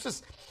salvo.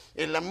 Entonces,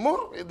 el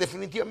amor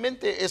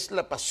definitivamente es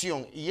la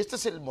pasión. Y este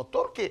es el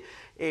motor que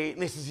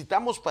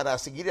necesitamos para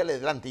seguir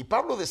adelante. Y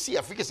Pablo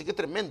decía, fíjese qué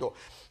tremendo,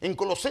 en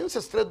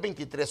Colosenses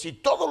 3:23, y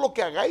todo lo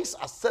que hagáis,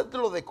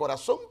 hacedlo de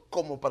corazón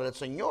como para el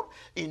Señor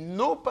y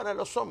no para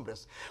los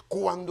hombres.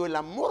 Cuando el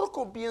amor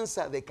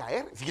comienza a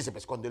decaer, fíjese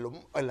pues,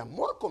 cuando el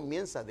amor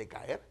comienza a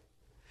decaer,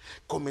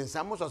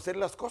 comenzamos a hacer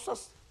las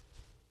cosas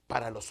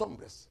para los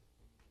hombres.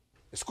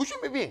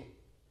 Escúcheme bien.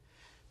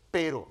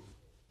 Pero,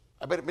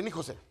 a ver, vení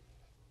José.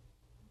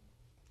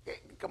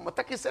 Como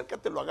está aquí cerca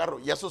te lo agarro.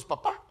 Ya sos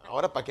papá.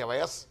 Ahora para que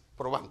vayas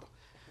probando.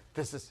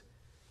 Entonces,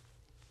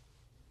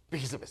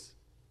 fíjese ves.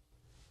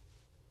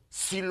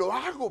 Si lo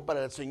hago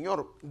para el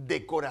Señor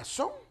de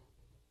corazón,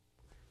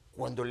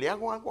 cuando le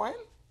hago algo a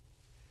Él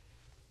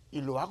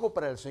y lo hago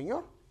para el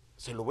Señor,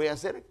 se lo voy a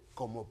hacer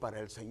como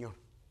para el Señor.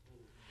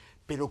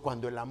 Pero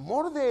cuando el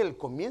amor de Él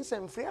comienza a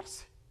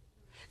enfriarse,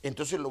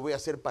 entonces lo voy a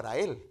hacer para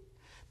Él.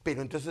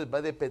 Pero entonces va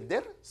a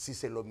depender si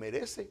se lo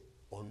merece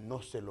o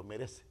no se lo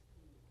merece.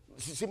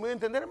 ¿Sí me voy a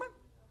entender, hermano?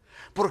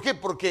 ¿Por qué?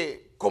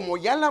 Porque como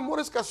ya el amor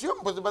es pasión,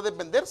 pues va a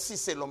depender si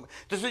se lo merece.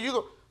 Entonces yo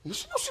digo, no,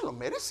 si no se lo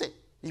merece,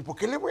 ¿y por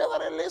qué le voy a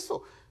dar a Él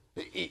eso?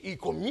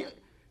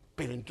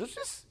 Pero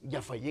entonces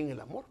ya fallé en el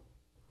amor.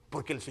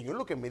 Porque el Señor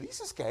lo que me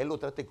dice es que a Él lo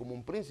trate como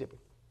un príncipe.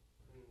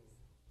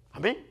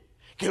 Amén.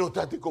 Que lo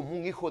trate como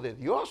un hijo de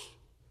Dios.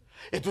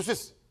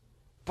 Entonces,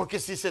 porque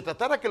si se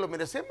tratara que lo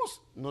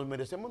merecemos, nos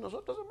merecemos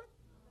nosotros, amén.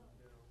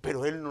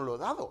 Pero Él no lo ha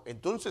dado.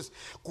 Entonces,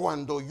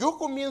 cuando yo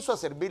comienzo a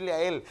servirle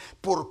a Él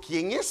por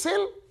quien es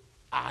Él,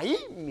 ahí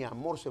mi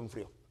amor se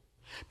enfrió.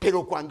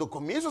 Pero cuando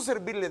comienzo a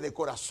servirle de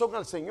corazón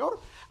al Señor,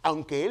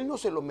 aunque Él no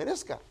se lo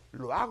merezca,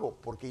 lo hago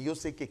porque yo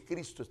sé que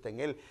Cristo está en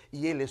Él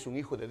y Él es un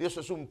hijo de Dios,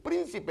 es un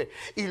príncipe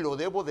y lo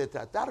debo de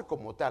tratar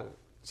como tal.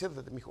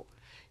 Siéntate, mijo.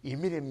 Y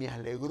mire, me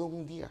alegró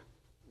un día,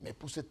 me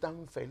puse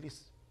tan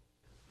feliz,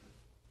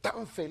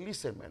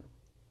 hermano.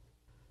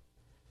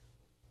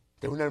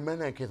 De una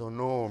hermana que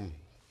donó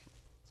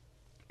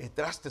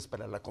trastes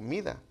para la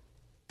comida,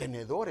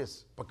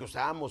 tenedores, porque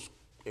usábamos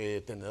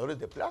tenedores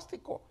de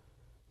plástico.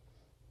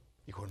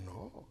 Dijo,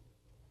 no,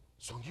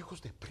 son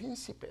hijos de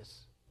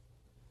príncipes.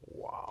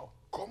 Wow,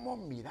 cómo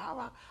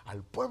miraba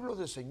al pueblo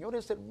de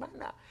señores,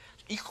 hermana,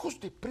 hijos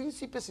de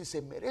príncipes y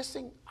se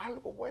merecen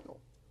algo bueno.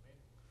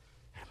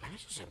 Hermano,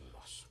 eso es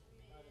hermoso.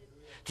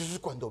 Entonces,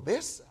 cuando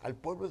ves al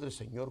pueblo del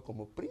Señor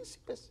como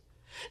príncipes,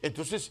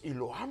 entonces, y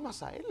lo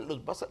amas a Él,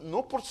 los vas a,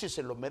 no por si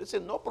se lo merece,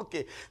 no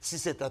porque si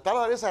se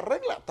tratara de esa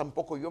regla,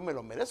 tampoco yo me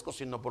lo merezco,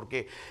 sino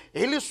porque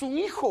Él es un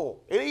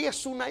hijo, ella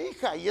es una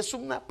hija y es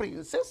una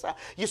princesa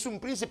y es un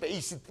príncipe.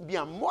 Y si mi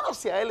amor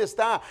hacia Él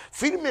está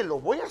firme, lo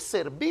voy a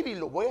servir y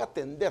lo voy a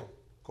atender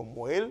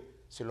como Él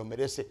se lo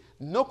merece,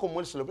 no como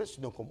Él se lo merece,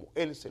 sino como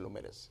Él se lo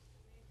merece.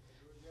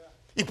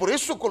 Y por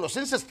eso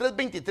Colosenses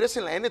 3:23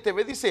 en la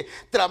NTV dice,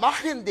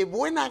 trabajen de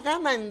buena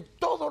gana en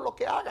todo lo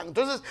que hagan.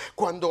 Entonces,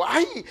 cuando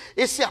hay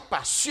esa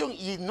pasión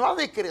y no ha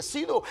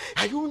decrecido,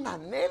 hay un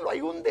anhelo, hay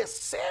un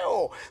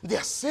deseo de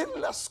hacer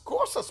las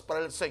cosas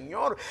para el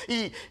Señor.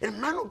 Y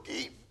hermano,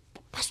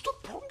 pastor,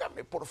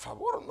 póngame por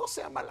favor, no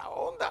sea mala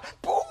onda,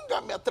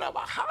 póngame a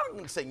trabajar en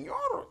el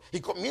Señor.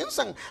 Y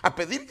comienzan a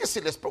pedir que se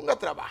les ponga a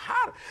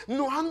trabajar.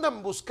 No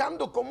andan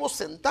buscando cómo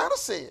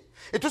sentarse.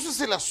 Entonces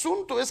el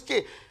asunto es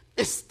que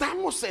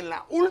estamos en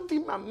la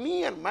última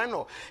milla,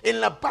 hermano,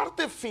 en la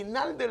parte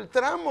final del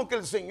tramo que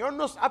el Señor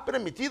nos ha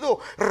permitido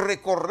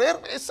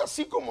recorrer. Es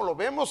así como lo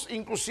vemos,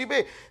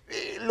 inclusive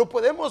lo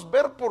podemos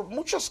ver por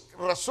muchas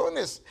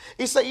razones.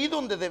 Es ahí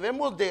donde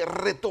debemos de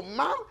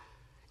retomar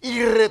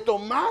y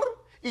retomar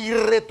y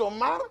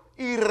retomar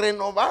y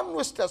renovar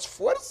nuestras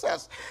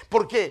fuerzas.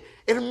 Porque,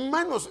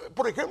 hermanos,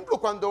 por ejemplo,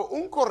 cuando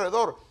un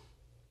corredor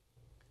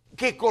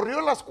que corrió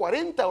las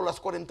 40 o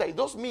las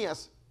 42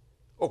 millas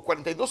o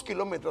 42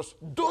 kilómetros,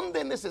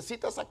 ¿dónde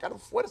necesita sacar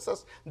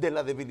fuerzas de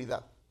la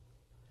debilidad?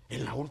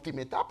 en la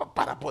última etapa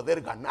para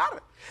poder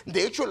ganar.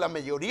 De hecho, la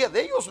mayoría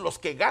de ellos, los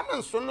que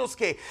ganan, son los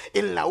que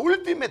en la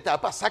última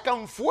etapa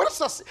sacan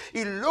fuerzas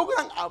y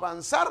logran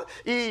avanzar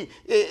y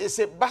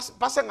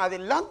pasan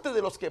adelante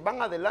de los que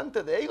van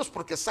adelante de ellos,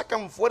 porque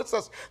sacan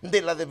fuerzas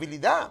de la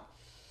debilidad.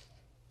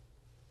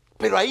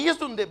 Pero ahí es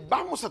donde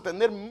vamos a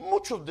tener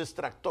muchos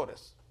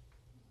distractores.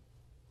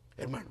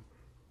 Hermano,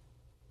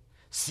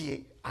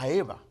 si a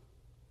Eva,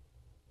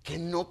 que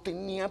no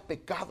tenía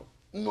pecado,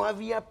 no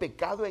había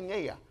pecado en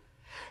ella,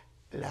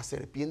 la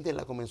serpiente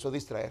la comenzó a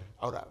distraer.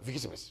 Ahora,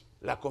 fíjese,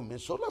 la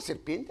comenzó la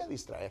serpiente a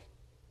distraer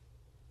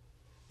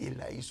y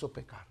la hizo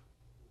pecar.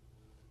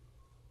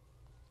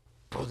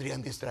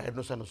 ¿Podrían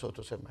distraernos a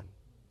nosotros, hermano?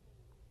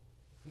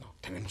 No,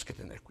 tenemos que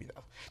tener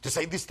cuidado. Entonces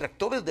hay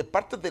distractores de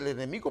parte del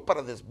enemigo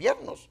para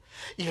desviarnos.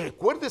 Y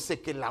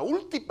recuérdese que la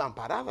última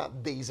parada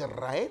de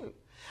Israel,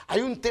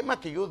 hay un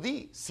tema que yo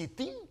di,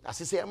 Sitín,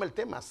 así se llama el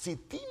tema,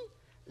 Sitín,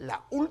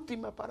 la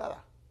última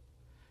parada.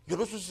 Yo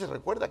no sé si se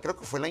recuerda, creo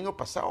que fue el año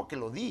pasado que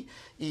lo di,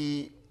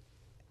 y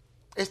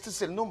este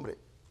es el nombre.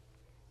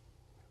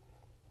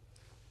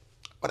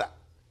 Ahora,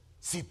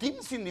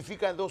 Sitín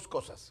significa dos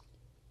cosas.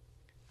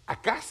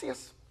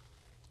 Acacias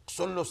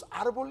son los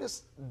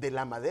árboles de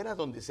la madera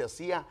donde se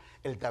hacía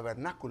el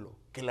tabernáculo,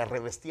 que la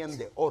revestían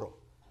de oro.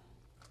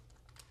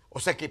 O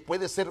sea que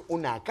puede ser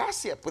una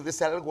acacia, puede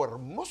ser algo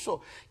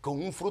hermoso,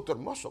 con un fruto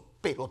hermoso,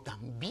 pero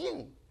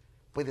también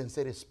pueden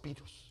ser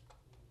espinos.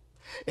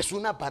 Es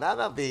una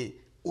parada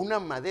de una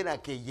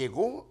madera que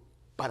llegó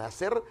para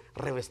ser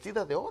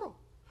revestida de oro,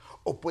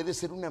 o puede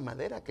ser una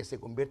madera que se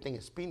convierte en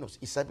espinos.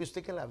 Y sabe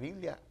usted que la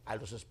Biblia a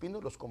los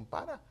espinos los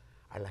compara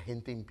a la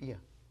gente impía.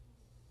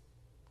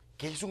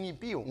 ¿Qué es un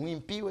impío? Un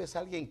impío es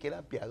alguien que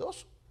era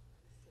piadoso,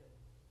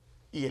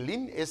 y el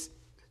es,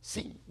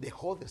 sí,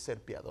 dejó de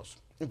ser piadoso.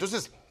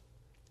 Entonces,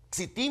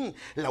 Sitín,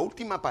 la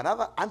última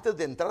parada antes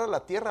de entrar a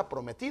la tierra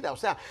prometida. O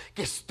sea,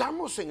 que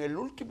estamos en el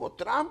último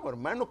tramo,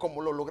 hermano, como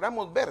lo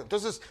logramos ver.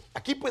 Entonces,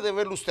 aquí puede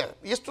verlo usted.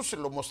 Y esto se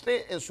lo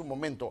mostré en su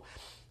momento.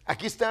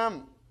 Aquí está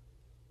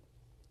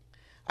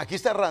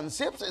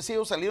Ramsés. Si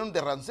ellos salieron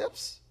de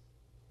Ramsés,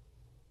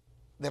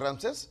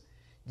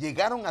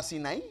 llegaron a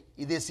Sinaí,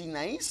 y de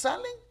Sinaí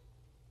salen.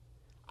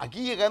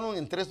 Aquí llegaron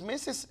en 3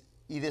 meses,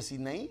 y de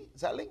Sinaí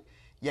salen.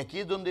 Y aquí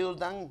es donde ellos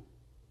dan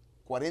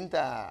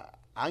 40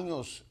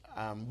 años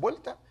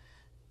vuelta,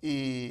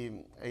 y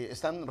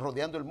están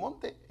rodeando el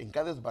monte. En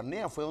Cades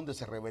Barnea fue donde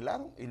se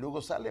rebelaron, y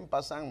luego salen,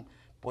 pasan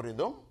por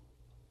Edom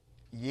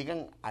y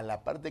llegan a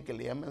la parte que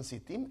le llaman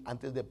Sitín,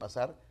 antes de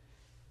pasar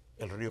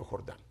el río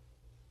Jordán.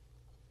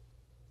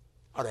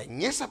 Ahora,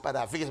 en esa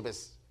parada,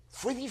 fíjense,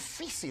 fue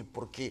difícil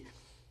porque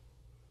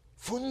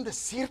fue un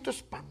desierto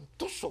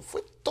espantoso,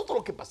 fue todo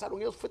lo que pasaron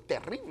ellos, fue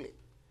terrible.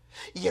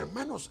 Y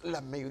hermanos,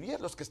 la mayoría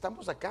de los que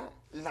estamos acá,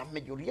 la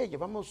mayoría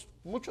llevamos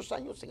muchos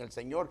años en el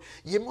Señor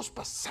y hemos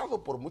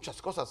pasado por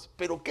muchas cosas,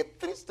 pero qué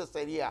triste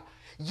sería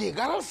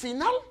llegar al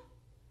final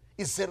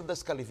y ser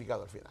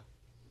descalificado al final.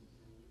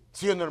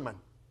 ¿Sí o no,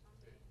 hermano?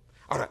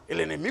 Ahora, el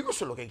enemigo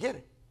eso es lo que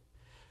quiere.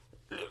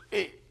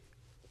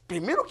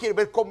 Primero quiere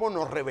ver cómo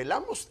nos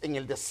rebelamos en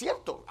el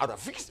desierto. Ahora,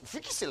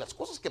 fíjese las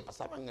cosas que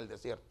pasaban en el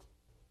desierto.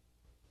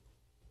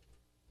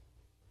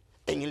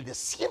 En el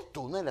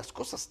desierto, una de las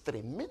cosas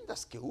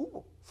tremendas que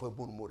hubo fue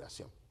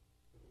murmuración.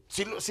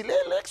 Si lee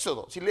el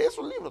Éxodo, si lee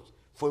esos libros,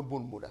 fue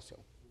murmuración.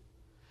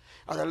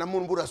 Ahora, ¿la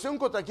murmuración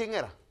contra quién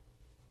era?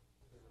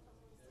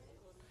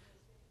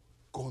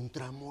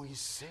 Contra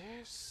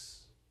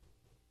Moisés.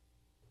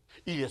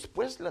 Y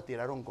después la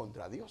tiraron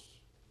contra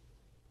Dios.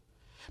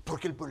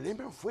 Porque el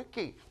problema fue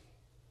que,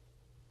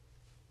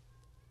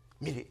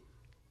 mire,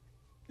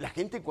 la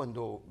gente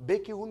cuando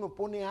ve que uno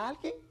pone a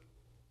alguien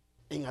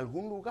en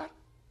algún lugar,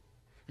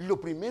 lo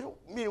primero,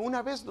 mire,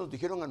 una vez nos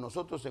dijeron a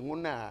nosotros en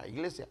una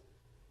iglesia,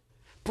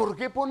 ¿por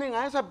qué ponen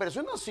a esa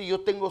persona si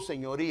yo tengo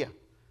señoría?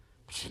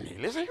 Pues en la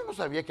iglesia yo no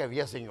sabía que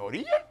había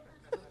señoría.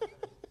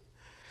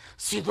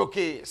 Sino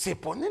que se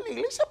pone en la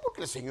iglesia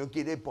porque el Señor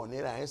quiere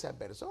poner a esa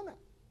persona.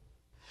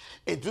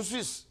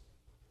 Entonces,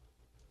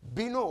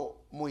 vino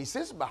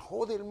Moisés,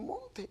 bajó del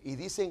monte y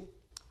dicen,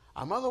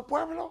 amado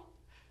pueblo,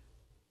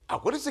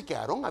 acuérdense que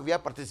Aarón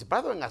había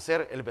participado en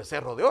hacer el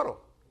becerro de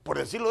oro. Por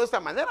decirlo de esta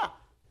manera,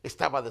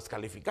 estaba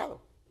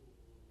descalificado.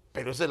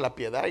 Pero esa es la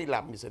piedad y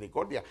la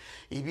misericordia.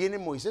 Y viene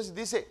Moisés y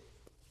dice,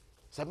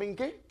 ¿saben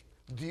qué?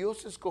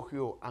 Dios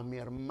escogió a mi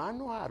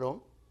hermano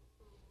Aarón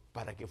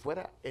para que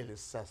fuera el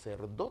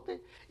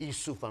sacerdote, y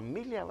su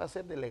familia va a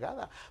ser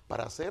delegada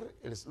para ser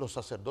los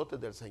sacerdotes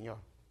del Señor.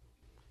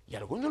 Y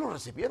algunos lo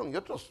recibieron y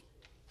otros,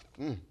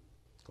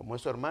 como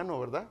es su hermano,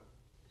 ¿verdad?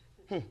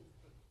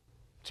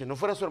 Si no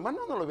fuera su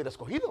hermano, no lo hubiera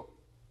escogido.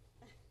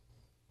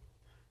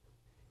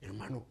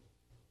 Hermano,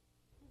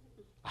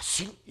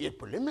 así. Y el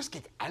problema es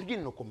que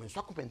alguien lo comenzó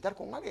a comentar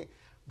con alguien.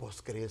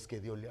 ¿Vos crees que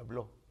Dios le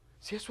habló?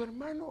 Si es su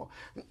hermano.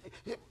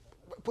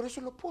 Por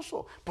eso lo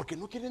puso, porque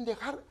no quieren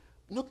dejar.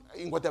 No,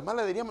 en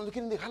Guatemala diríamos, no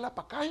quieren dejar la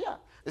pacaya.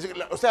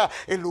 O sea,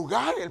 el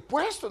lugar, el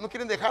puesto, no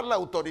quieren dejar la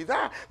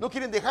autoridad, no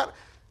quieren dejar.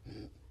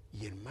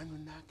 Y hermano,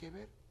 nada que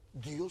ver.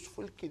 Dios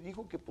fue el que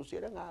dijo que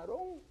pusieran a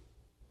Aarón.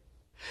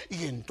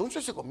 Y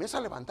entonces se comienza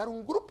a levantar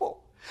un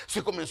grupo.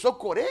 Se comenzó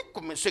Coré,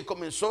 se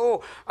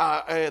comenzó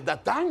a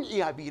Datán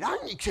y Abirán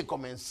y se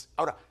comenzó.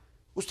 Ahora,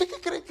 ¿usted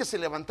qué cree que se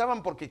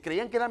levantaban porque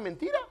creían que era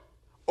mentira?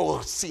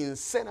 ¿O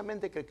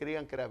sinceramente que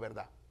creían que era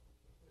verdad?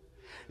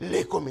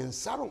 Le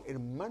comenzaron,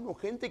 hermano,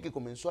 gente que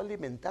comenzó a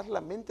alimentar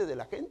la mente de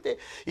la gente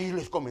y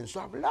les comenzó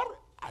a hablar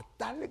a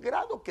tal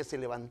grado que se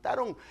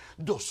levantaron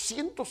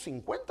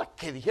 250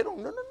 que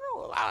dijeron, no,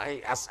 a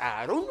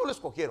Aarón no les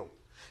cogieron.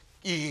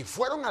 Y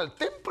fueron al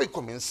templo y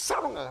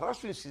comenzaron a agarrar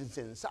sus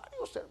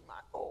incensarios,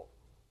 hermano.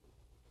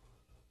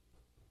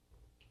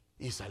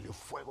 Y salió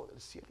fuego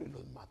del cielo y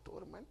los mató,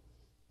 hermano.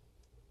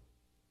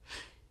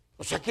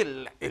 O sea que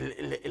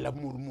la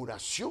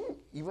murmuración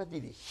iba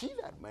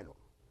dirigida, hermano,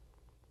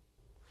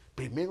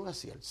 primero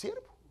hacia el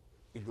siervo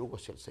y luego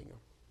hacia el Señor.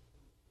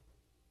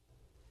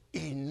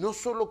 Y no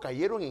solo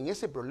cayeron en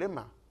ese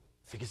problema,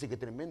 fíjese qué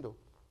tremendo,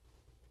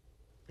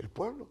 el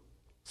pueblo,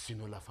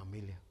 sino la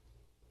familia.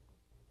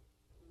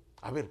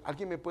 A ver,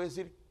 ¿alguien me puede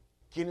decir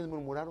quiénes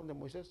murmuraron de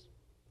Moisés?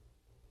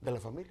 De la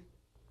familia.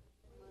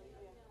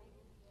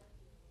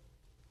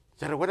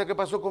 ¿Se recuerda qué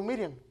pasó con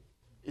Miriam?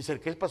 ¿Y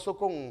qué pasó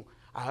con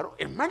Aarón?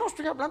 Hermano,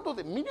 estoy hablando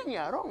de Miriam y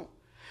Aarón.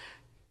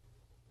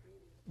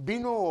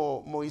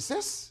 Vino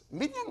Moisés,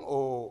 Miriam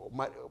o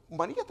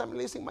María, también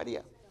le dicen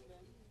María.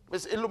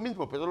 Es lo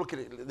mismo, pero lo que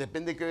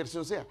depende de qué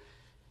versión sea.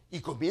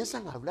 Y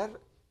comienzan a hablar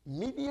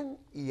Miriam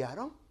y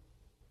Aarón.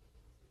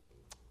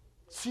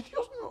 Si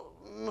Dios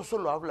no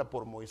solo habla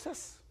por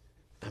Moisés,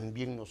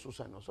 también nos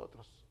usa a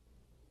nosotros.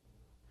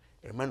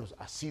 Hermanos,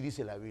 así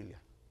dice la Biblia.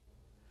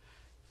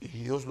 Y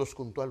Dios los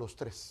juntó a los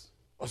tres.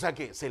 O sea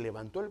que se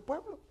levantó el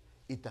pueblo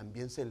y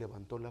también se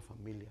levantó la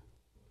familia.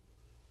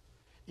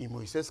 Y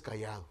Moisés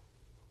callado.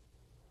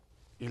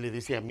 Y le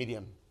dice a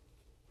Miriam,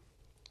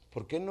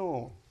 ¿por qué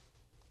no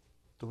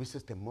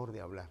tuviste temor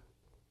de hablar?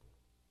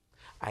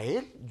 A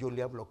él yo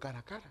le hablo cara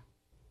a cara.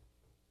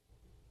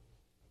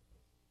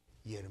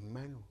 Y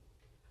hermano,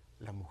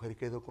 la mujer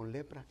quedó con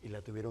lepra y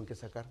la tuvieron que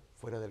sacar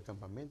fuera del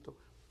campamento.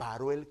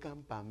 Paró el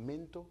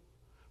campamento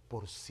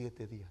por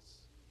 7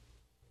 días.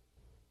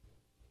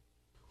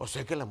 O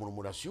sea que la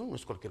murmuración no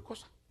es cualquier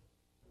cosa.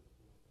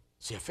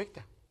 Se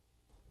afecta.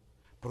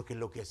 Porque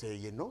lo que se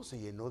llenó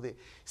de,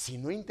 si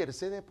no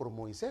intercede por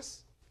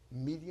Moisés,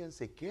 Miriam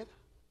se queda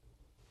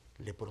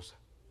leprosa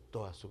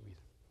toda su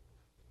vida.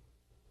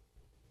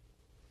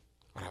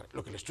 Ahora,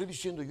 lo que le estoy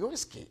diciendo yo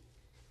es que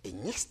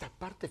en esta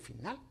parte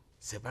final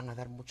se van a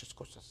dar muchas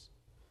cosas.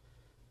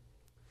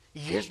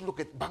 Y es lo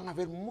que van a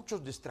haber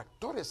muchos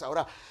distractores.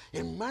 Ahora,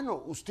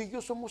 hermano, usted y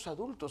yo somos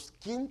adultos.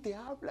 ¿Quién te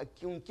habla?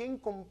 ¿Con quién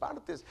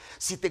compartes?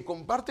 Si te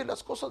comparte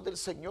las cosas del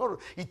Señor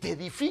y te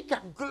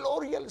edifica,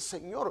 gloria al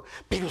Señor.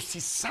 Pero si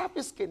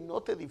sabes que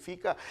no te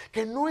edifica,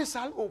 que no es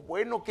algo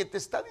bueno, que te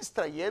está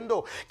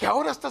distrayendo, que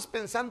ahora estás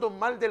pensando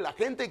mal de la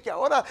gente, que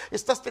ahora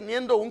estás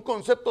teniendo un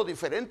concepto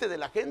diferente de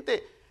la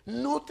gente,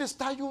 no te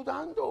está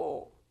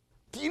ayudando.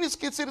 Tienes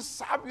que ser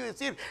sabio y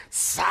decir,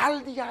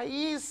 sal de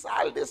ahí,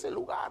 sal de ese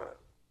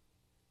lugar.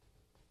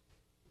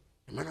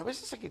 Hermano, a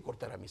veces hay que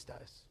cortar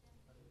amistades.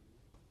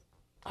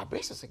 A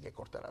veces hay que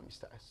cortar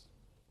amistades.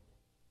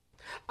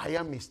 Hay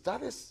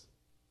amistades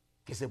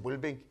que se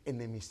vuelven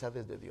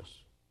enemistades de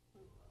Dios.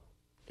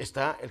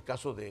 Está el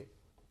caso de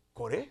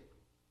Coré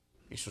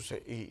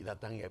y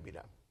Datán y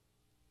Abiram.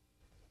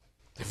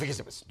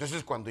 Fíjese, pues,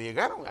 entonces cuando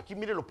llegaron, aquí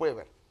mire, lo puede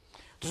ver.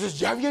 Entonces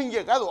ya habían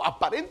llegado,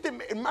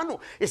 aparentemente, hermano,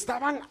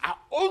 estaban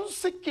a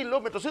 11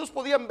 kilómetros. Ellos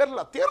podían ver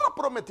la tierra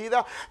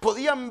prometida,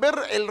 podían ver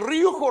el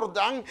río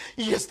Jordán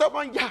y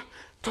estaban ya,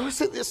 todo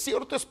ese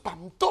desierto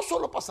espantoso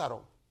lo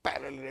pasaron.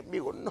 Pero el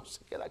enemigo no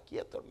se queda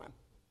quieto, hermano.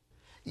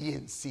 Y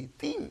en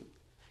Sitín,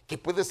 que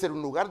puede ser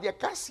un lugar de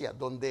acacia,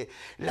 donde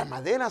la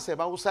madera se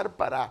va a usar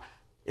para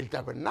el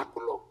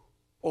tabernáculo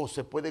o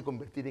se puede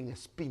convertir en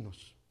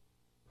espinos.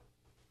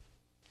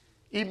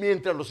 Y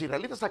mientras los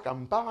israelitas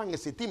acampaban en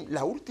Sitín,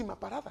 la última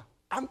parada,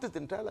 antes de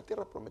entrar a la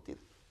tierra prometida,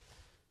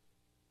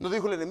 no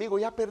dijo el enemigo,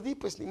 ya perdí,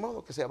 pues ni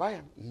modo que se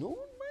vayan. No,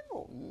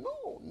 hermano,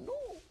 no.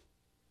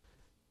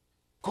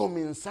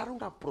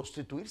 Comenzaron a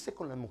prostituirse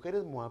con las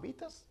mujeres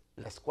moabitas,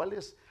 las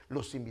cuales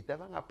los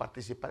invitaban a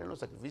participar en los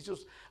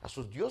sacrificios a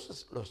sus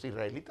dioses. Los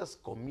israelitas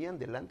comían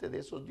delante de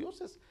esos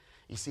dioses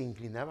y se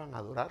inclinaban a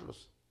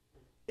adorarlos.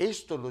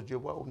 Esto los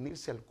llevó a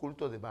unirse al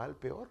culto de Baal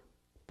Peor.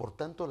 Por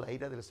tanto, la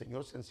ira del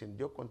Señor se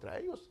encendió contra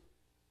ellos.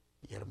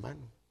 Y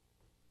hermano,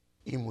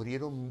 y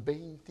murieron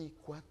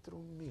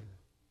 24,000.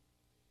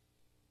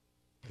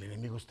 El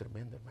enemigo es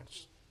tremendo,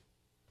 hermanos.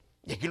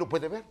 Y aquí lo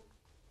puede ver.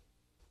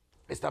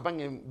 Estaban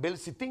en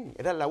Bel-Sitín,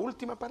 era la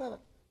última parada.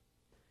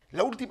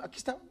 La última, aquí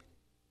estaban.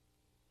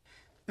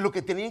 Lo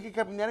que tenían que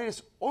caminar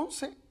es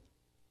 11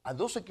 a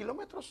 12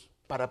 kilómetros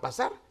para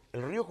pasar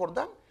el río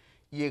Jordán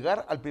y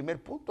llegar al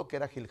primer punto, que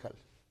era Gilgal.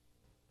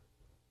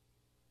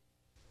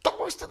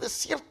 Todo este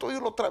desierto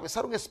ellos lo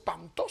atravesaron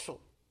espantoso.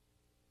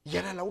 Y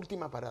era la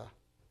última parada.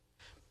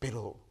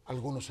 Pero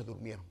algunos se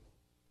durmieron.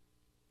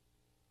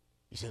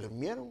 Y se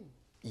durmieron.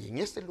 Y en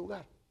este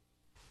lugar,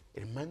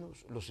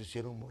 hermanos, los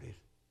hicieron morir.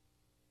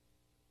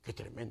 Qué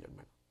tremendo,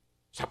 hermano.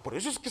 O sea, por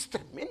eso es que es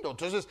tremendo.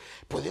 Entonces,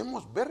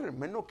 podemos ver,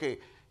 hermano, que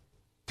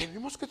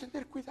tenemos que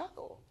tener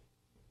cuidado.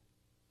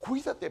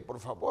 Cuídate, por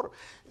favor.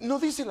 No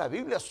dice la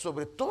Biblia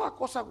sobre toda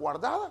cosa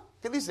guardada.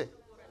 ¿Qué dice?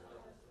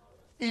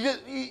 ¿Y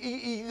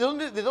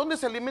de dónde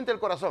se alimenta el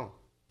corazón?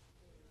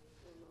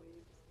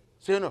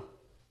 ¿Sí o no?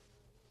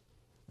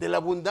 De la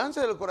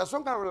abundancia del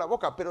corazón abre la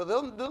boca. Pero de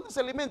dónde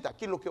se alimenta?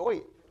 Aquí lo que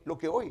oye, lo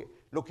que oye,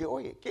 lo que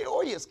oye. ¿Qué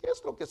oyes? ¿Qué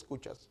es lo que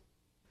escuchas?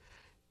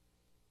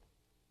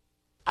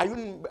 Hay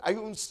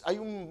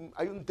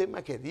un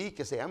tema que di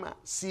que se llama: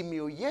 si me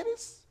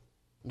oyeres,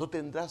 no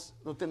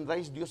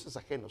tendráis dioses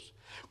ajenos.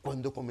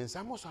 Cuando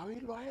comenzamos a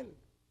oírlo a Él,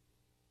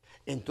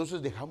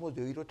 entonces dejamos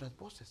de oír otras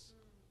voces.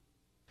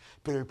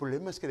 Pero el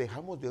problema es que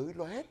dejamos de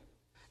oírlo a Él,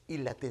 y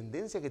la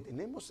tendencia que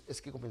tenemos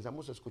es que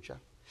comenzamos a escuchar.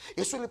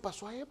 Eso le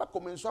pasó a Eva,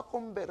 comenzó a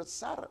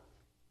conversar.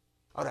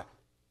 Ahora,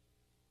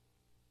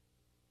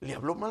 le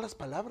habló malas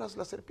palabras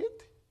la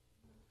serpiente.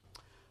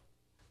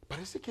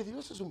 Parece que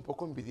Dios es un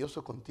poco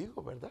envidioso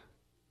contigo, ¿verdad?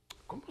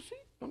 ¿Cómo sí?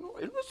 No,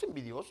 Él no es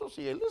envidioso,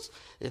 si Él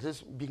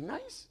es big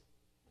nice.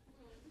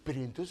 Pero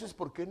entonces,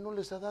 ¿por qué no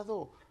les ha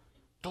dado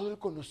todo el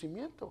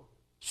conocimiento?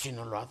 Si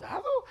no lo ha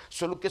dado,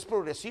 solo que es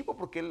progresivo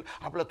porque Él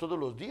habla todos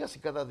los días y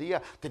cada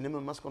día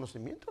tenemos más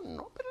conocimiento.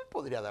 No, pero Él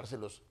podría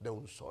dárselos de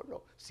un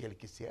solo, si Él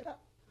quisiera,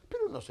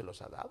 pero no se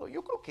los ha dado.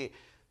 Yo creo que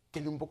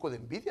tiene un poco de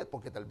envidia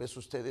porque tal vez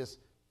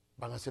ustedes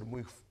van a ser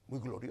muy, muy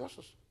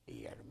gloriosos.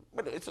 Y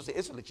bueno,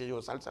 eso le eché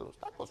yo salsa a los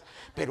tacos.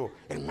 Pero,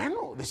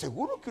 hermano, de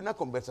seguro que una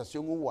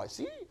conversación hubo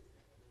así.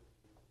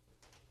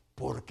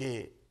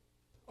 Porque,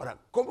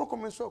 ahora, ¿cómo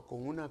comenzó?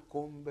 Con una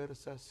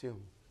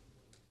conversación.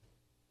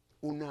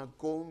 Una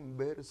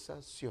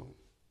conversación.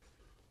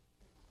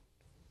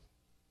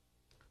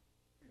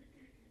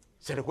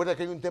 ¿Se recuerda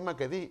que hay un tema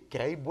que di?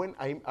 Que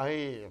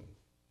hay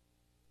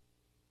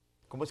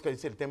 ¿cómo es que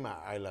dice el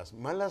tema? Hay las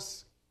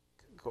malas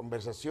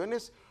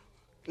conversaciones.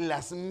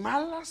 Las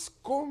malas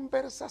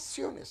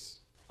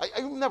conversaciones.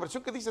 Hay una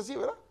versión que dice así,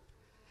 ¿verdad?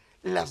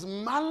 Las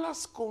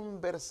malas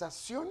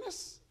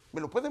conversaciones,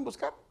 ¿me lo pueden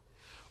buscar?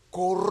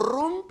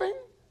 Corrompen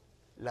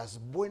las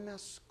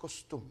buenas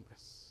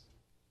costumbres.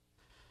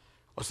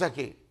 O sea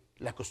que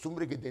la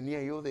costumbre que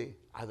tenía yo de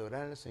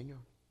adorar al Señor,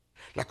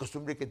 la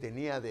costumbre que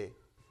tenía de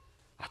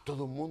a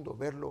todo mundo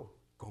verlo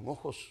con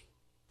ojos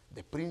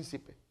de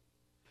príncipe,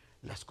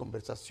 las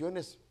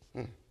conversaciones,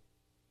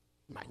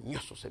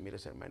 mañoso se mira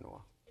ese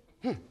hermano.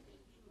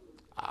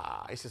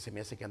 Ese se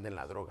me hace que anda en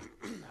la droga.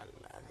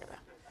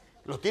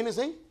 ¿Lo tienes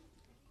ahí?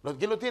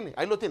 ¿Quién lo tiene?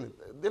 Ahí lo tiene.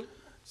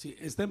 Sí,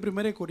 está en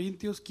 1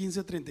 Corintios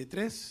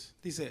 15:33.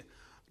 Dice: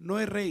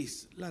 no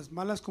erréis, las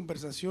malas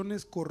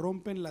conversaciones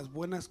corrompen las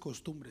buenas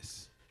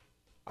costumbres.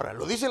 Ahora,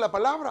 ¿lo dice la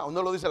palabra o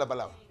no lo dice la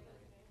palabra?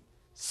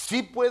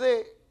 ¿Sí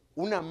puede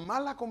una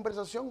mala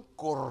conversación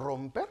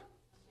corromper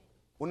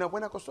una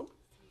buena costumbre?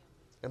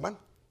 Hermano,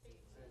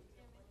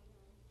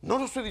 no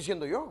lo estoy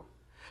diciendo yo.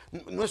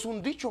 No es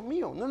un dicho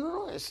mío,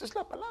 no, es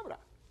la palabra.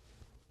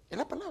 Es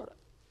la palabra.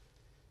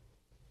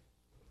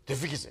 Entonces,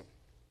 fíjese.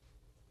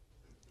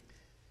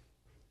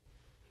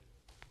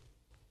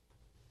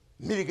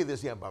 Mire qué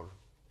decía Pablo.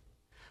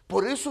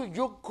 Por eso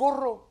yo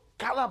corro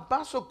cada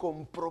paso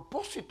con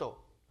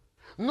propósito.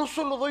 No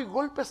solo doy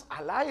golpes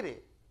al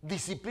aire,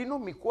 disciplino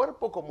mi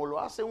cuerpo como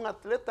lo hace un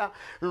atleta,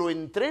 lo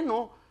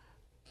entreno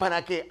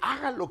para que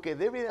haga lo que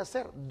debe de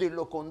hacer. De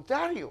lo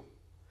contrario,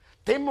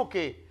 temo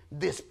que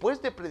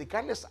después de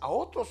predicarles a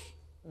otros,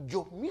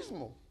 yo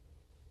mismo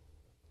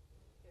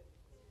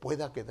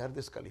pueda quedar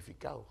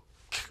descalificado.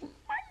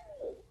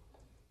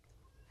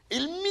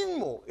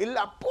 El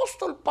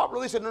apóstol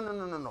Pablo dice: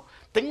 no.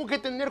 Tengo que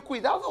tener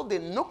cuidado de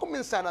no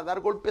comenzar a dar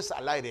golpes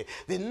al aire,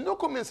 de no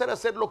comenzar a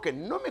hacer lo que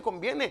no me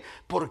conviene,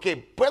 porque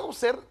puedo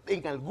ser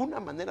en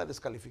alguna manera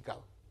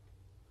descalificado.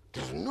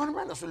 Entonces, no,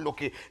 hermanos, lo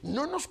que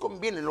no nos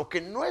conviene, lo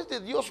que no es de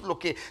Dios, lo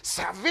que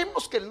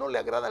sabemos que no le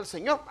agrada al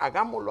Señor,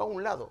 hagámoslo a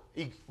un lado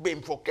y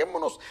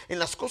enfoquémonos en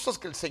las cosas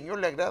que el Señor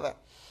le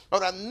agrada.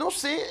 Ahora, no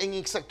sé en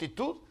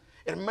exactitud,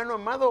 hermano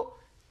amado,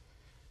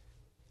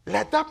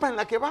 la etapa en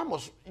la que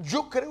vamos.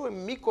 Yo creo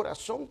en mi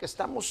corazón que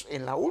estamos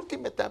en la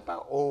última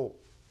etapa, o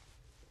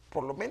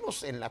por lo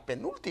menos en la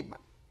penúltima.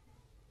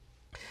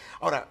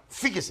 Ahora,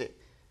 fíjese,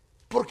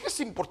 ¿por qué es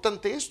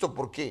importante esto?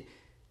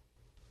 Porque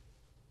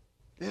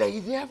la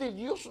idea de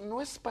Dios no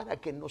es para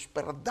que nos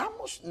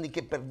perdamos ni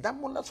que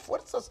perdamos las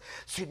fuerzas,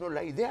 sino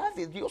la idea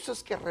de Dios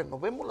es que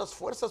renovemos las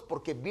fuerzas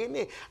porque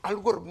viene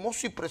algo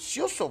hermoso y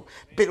precioso.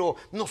 Pero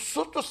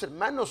nosotros,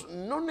 hermanos,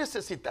 no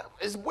necesitamos,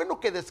 es bueno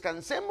que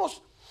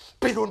descansemos,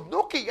 pero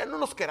no que ya no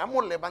nos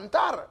queramos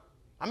levantar.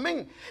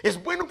 Amén.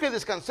 Es bueno que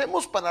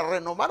descansemos para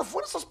renovar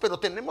fuerzas, pero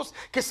tenemos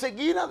que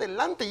seguir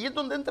adelante. Y es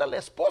donde entra la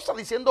esposa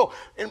diciendo: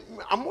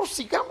 amor,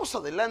 sigamos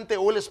adelante.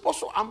 O el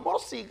esposo: amor,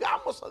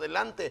 sigamos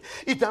adelante.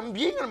 Y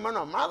también, hermano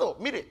amado,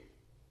 mire,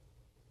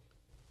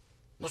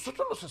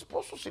 nosotros los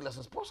esposos y las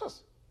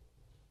esposas,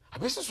 a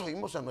veces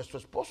oímos a nuestro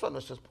esposo, a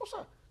nuestra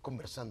esposa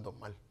conversando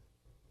mal.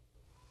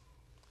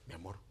 Mi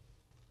amor,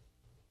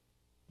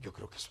 yo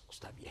creo que eso no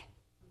está bien.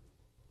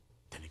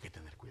 Tiene que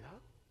tener cuidado.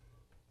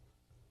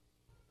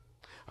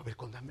 A ver,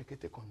 contame qué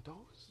te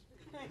contó.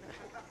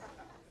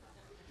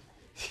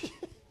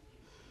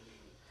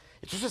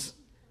 Entonces,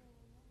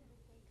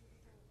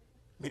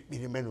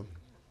 mire, hermano,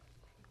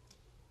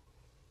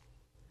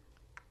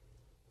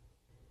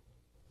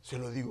 se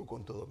lo digo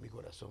con todo mi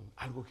corazón,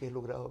 algo que he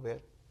logrado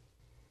ver.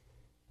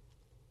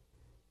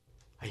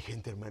 Hay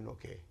gente, hermano,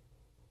 que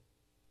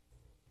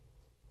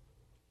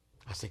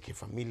hace que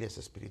familias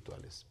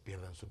espirituales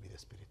pierdan su vida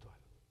espiritual.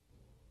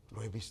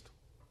 Lo he visto.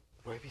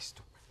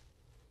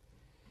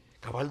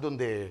 Cabal,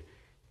 donde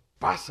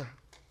pasa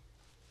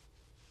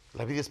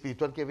la vida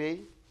espiritual que ve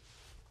ahí,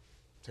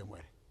 se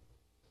muere.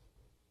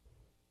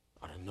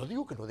 Ahora, no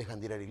digo que no dejan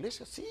de ir a la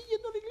iglesia, sí,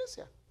 yendo a la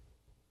iglesia.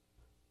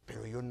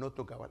 Pero yo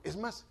noto, cabal. Es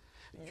más,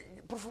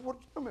 por favor,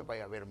 no me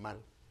vaya a ver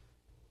mal.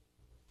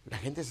 La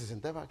gente se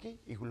sentaba aquí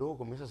y luego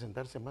comienza a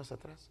sentarse más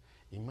atrás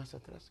y más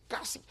atrás.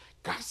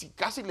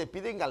 Casi le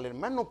piden al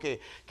hermano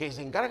que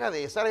se encarga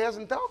de estar allá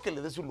sentado que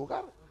le dé su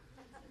lugar.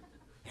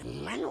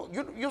 Hermano,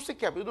 yo sé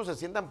que a veces se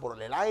sientan por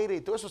el aire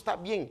y todo eso está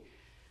bien.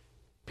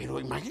 Pero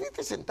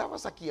imagínate,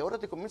 sentabas aquí y ahora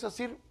te comienzas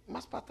a ir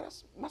más para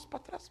atrás, más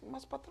para atrás,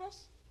 más para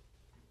atrás.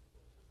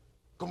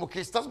 Como que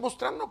estás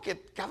mostrando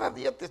que cada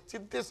día te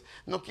sientes,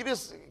 no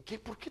quieres,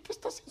 ¿por qué te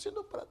estás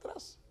haciendo para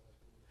atrás?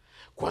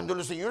 Cuando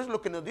el Señor es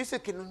lo que nos dice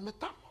es que nos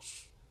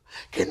metamos,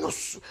 que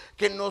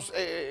nos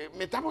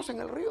metamos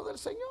en el río del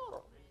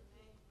Señor.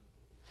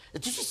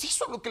 Entonces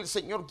eso es lo que el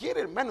Señor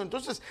quiere, hermano.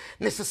 Entonces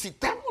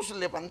necesitamos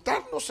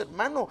levantarnos,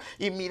 hermano,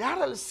 y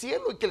mirar al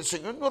cielo y que el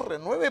Señor nos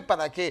renueve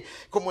para que,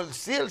 como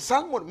decía el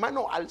Salmo,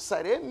 hermano,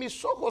 alzaré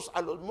mis ojos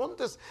a los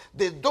montes,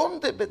 ¿de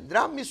dónde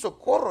vendrá mi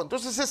socorro?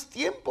 Entonces es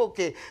tiempo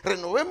que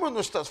renovemos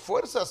nuestras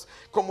fuerzas,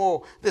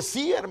 como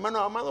decía, hermano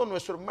amado,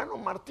 nuestro hermano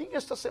Martín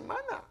esta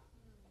semana.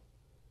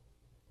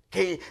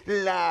 Que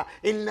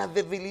en la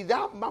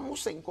debilidad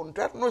vamos a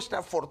encontrar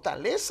nuestra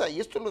fortaleza, y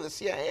esto lo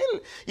decía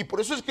él, y por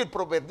eso es que el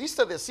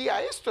proverbista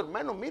decía esto,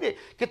 hermano, mire,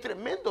 qué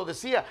tremendo,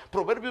 decía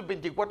Proverbios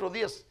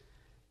 24:10,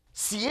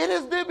 si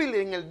eres débil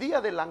en el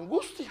día de la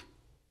angustia,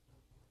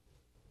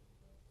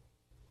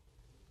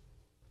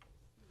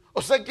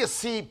 o sea que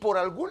si por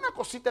alguna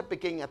cosita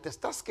pequeña te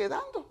estás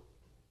quedando,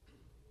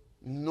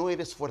 no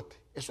eres fuerte,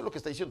 eso es lo que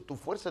está diciendo, tu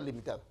fuerza es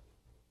limitada.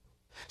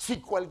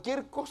 Si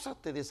cualquier cosa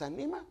te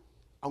desanima,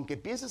 aunque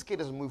pienses que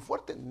eres muy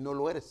fuerte, no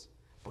lo eres.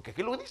 Porque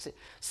aquí lo dice,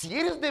 si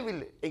eres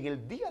débil en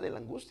el día de la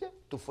angustia,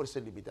 tu fuerza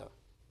es limitada.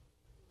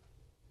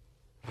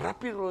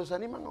 Rápido lo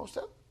desaniman a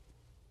usted.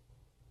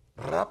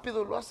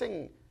 Rápido lo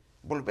hacen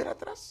volver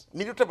atrás.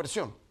 Mire otra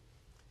versión.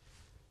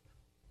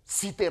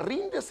 Si te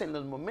rindes en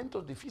los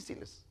momentos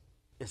difíciles,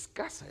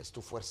 escasa es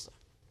tu fuerza.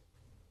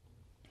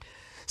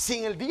 Si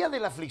en el día de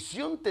la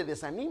aflicción te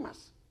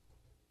desanimas,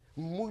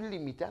 muy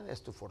limitada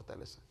es tu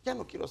fortaleza. Ya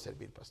no quiero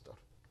servir, pastor.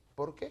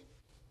 ¿Por qué?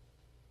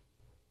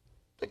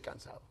 Estoy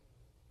cansado,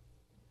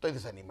 estoy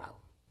desanimado.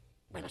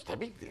 Bueno, está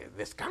bien,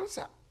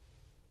 descansa.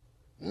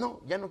 No,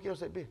 ya no quiero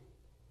servir,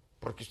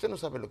 porque usted no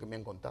sabe lo que me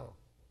han contado.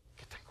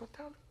 ¿Qué te han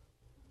contado?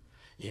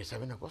 Y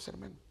sabe una cosa,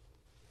 hermano,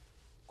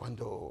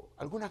 cuando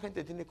alguna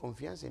gente tiene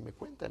confianza y me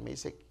cuenta, me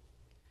dice,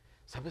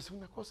 ¿sabes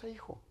una cosa,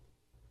 hijo?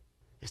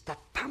 Está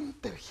tan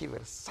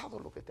tergiversado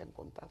lo que te han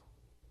contado.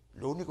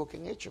 Lo único que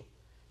han hecho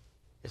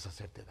es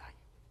hacerte daño.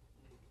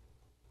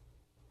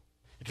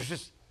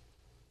 Entonces,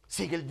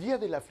 si en el día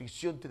de la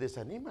aflicción te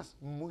desanimas,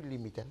 muy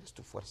limitada es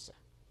tu fuerza.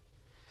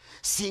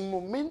 Si en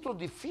momentos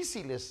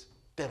difíciles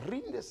te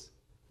rindes,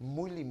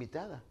 muy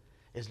limitada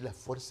es la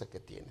fuerza que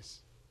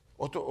tienes.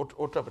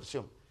 Otra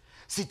versión.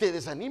 Si te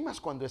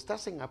desanimas cuando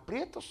estás en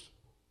aprietos,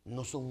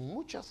 no son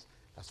muchas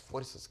las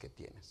fuerzas que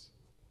tienes.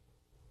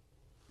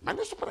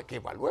 Mano, eso para que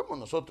evaluemos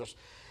nosotros.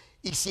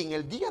 Y si en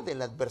el día de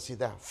la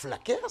adversidad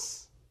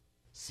flaqueas,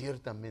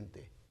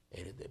 ciertamente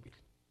eres débil.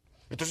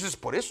 Entonces,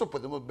 por eso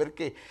podemos ver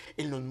que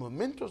en los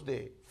momentos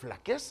de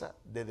flaqueza,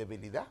 de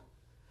debilidad,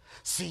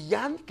 si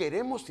ya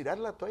queremos tirar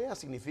la toalla,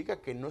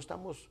 significa que no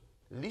estamos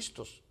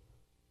listos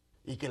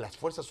y que las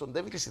fuerzas son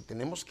débiles y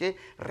tenemos que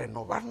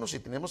renovarnos y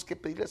tenemos que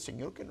pedirle al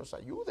Señor que nos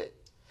ayude.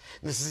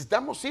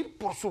 Necesitamos ir,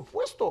 por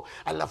supuesto,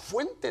 a la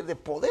fuente de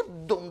poder,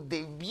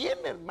 donde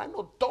viene,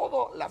 hermano,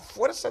 toda la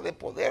fuerza de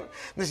poder.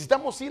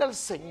 Necesitamos ir al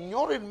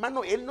Señor,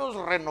 hermano, Él nos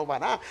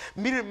renovará.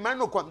 Mire,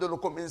 hermano, cuando lo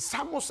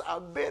comenzamos a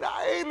ver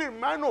a Él,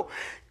 hermano,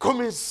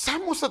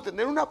 comenzamos a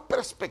tener una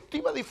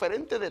perspectiva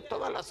diferente de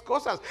todas las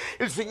cosas.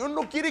 El Señor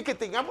no quiere que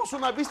tengamos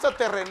una vista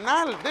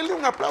terrenal. Denle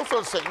un aplauso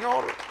al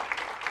Señor.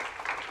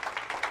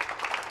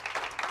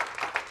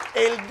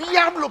 El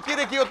diablo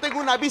quiere que yo tenga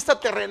una vista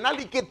terrenal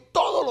y que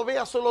todo lo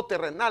vea solo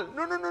terrenal.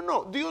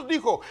 No. Dios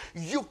dijo,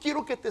 yo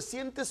quiero que te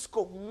sientes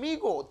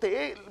conmigo.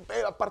 Te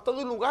he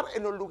apartado un lugar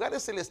en los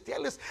lugares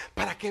celestiales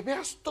para que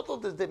veas todo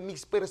desde mi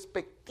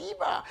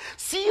perspectiva.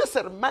 Si ese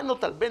hermano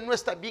tal vez no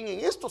está bien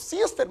en esto,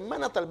 si esta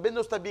hermana tal vez no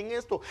está bien en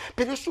esto,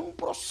 pero es un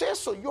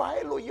proceso. Yo a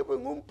él lo llevo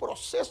en un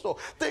proceso.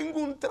 Tengo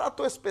un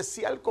trato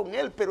especial con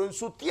él, pero en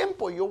su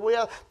tiempo yo voy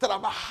a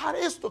trabajar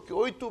esto que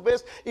hoy tú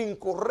ves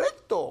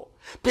incorrecto.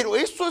 Pero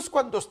eso es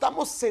cuando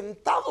estamos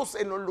sentados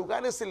en los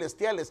lugares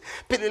celestiales.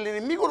 Pero el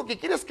enemigo lo que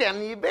quiere es que a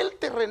nivel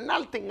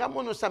terrenal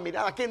tengamos nuestra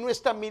mirada, que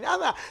nuestra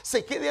mirada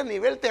se quede a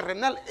nivel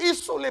terrenal.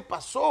 Eso le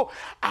pasó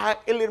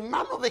al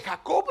hermano de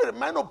Jacob,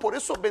 hermano. Por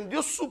eso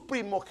vendió su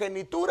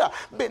primogenitura,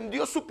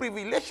 vendió su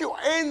privilegio,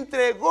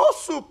 entregó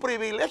su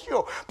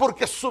privilegio,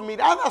 porque su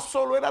mirada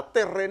solo era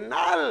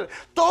terrenal.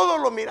 Todo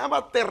lo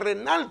miraba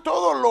terrenal,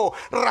 todo lo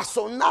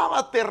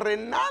razonaba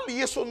terrenal,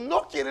 y eso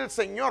no quiere el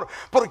Señor,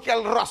 porque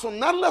al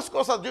razonar las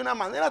cosas de una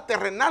manera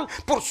terrenal,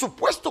 por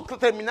supuesto que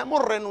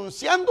terminamos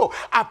renunciando,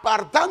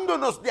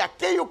 apartándonos de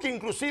aquello que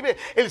inclusive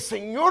el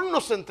Señor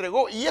nos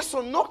entregó, y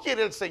eso no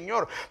quiere el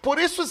Señor. Por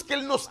eso es que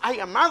Él nos ha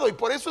llamado, y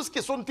por eso es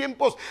que son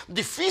tiempos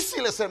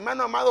difíciles,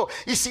 hermano amado.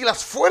 Y si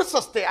las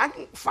fuerzas te han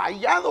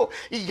fallado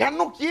y ya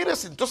no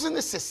quieres, entonces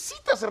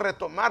necesitas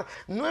retomar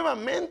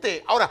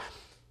nuevamente. Ahora,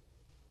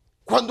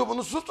 cuando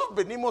nosotros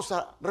venimos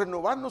a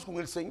renovarnos con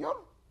el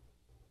Señor,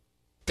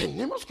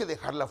 tenemos que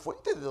dejar la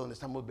fuente de donde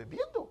estamos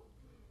bebiendo,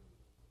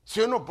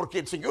 ¿sí o no? Porque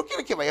el Señor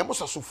quiere que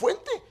vayamos a su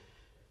fuente,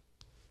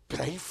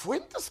 pero hay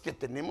fuentes que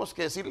tenemos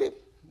que decirle,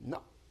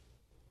 no,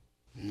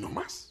 no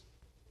más,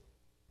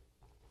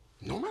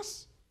 no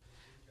más.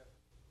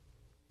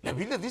 La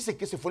Biblia dice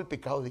que ese fue el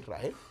pecado de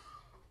Israel,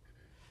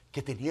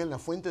 que tenían la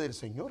fuente del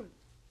Señor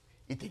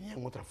y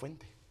tenían otra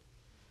fuente.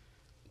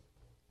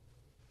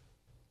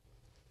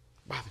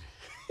 Padre,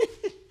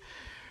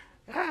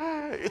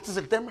 este es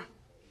el tema.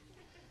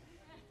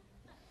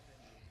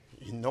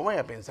 Y no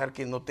vaya a pensar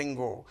que no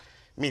tengo.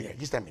 Mire,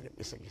 aquí está, mire,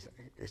 aquí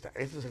está.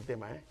 Este es el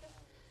tema,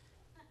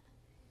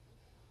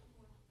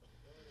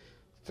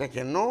 O sea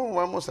que no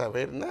vamos a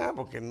ver nada,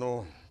 porque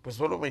no, pues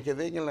solo me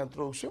quedé en la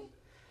introducción.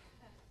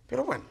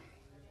 Pero bueno,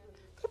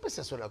 pues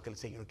eso es lo que el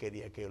Señor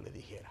quería que yo le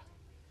dijera.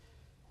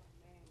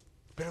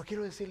 Pero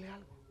quiero decirle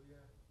algo.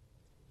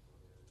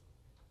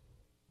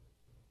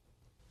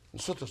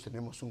 Nosotros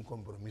tenemos un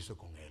compromiso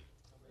con Él.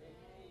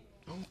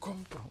 Un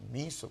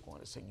compromiso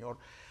con el Señor.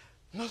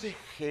 No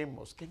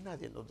dejemos que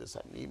nadie nos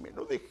desanime,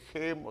 no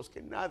dejemos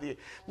que nadie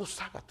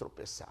nos haga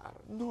tropezar.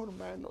 No,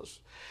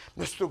 hermanos,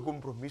 nuestro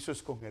compromiso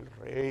es con el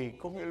Rey.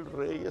 Con el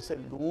Rey es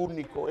el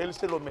único. Él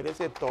se lo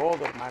merece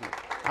todo, hermano.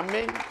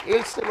 Amén.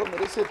 Él se lo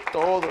merece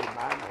todo,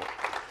 hermano.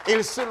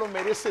 Él se lo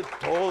merece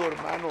todo,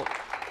 hermano.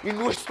 Y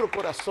nuestro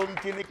corazón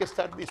tiene que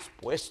estar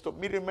dispuesto.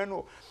 Mire,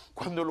 hermano,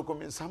 cuando lo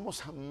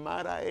comenzamos a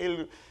amar a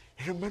Él,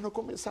 hermano,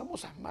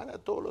 comenzamos a amar a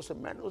todos los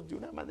hermanos de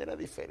una manera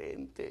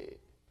diferente.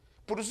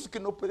 Por eso es que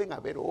no pueden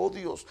haber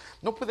odios,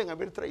 no pueden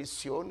haber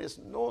traiciones.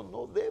 No,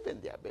 no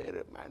deben de haber,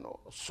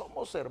 hermano.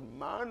 Somos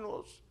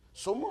hermanos,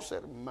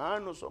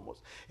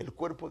 somos el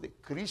cuerpo de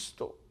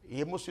Cristo. Y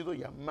hemos sido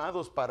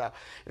llamados para,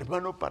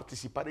 hermano,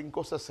 participar en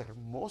cosas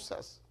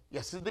hermosas. Y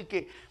así es de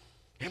que,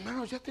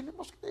 hermanos, ya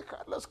tenemos que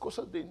dejar las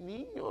cosas de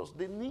niños,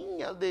 de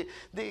niñas,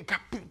 de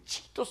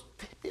caprichitos.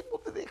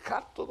 Debemos de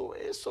dejar todo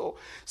eso.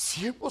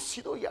 Si hemos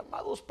sido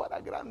llamados para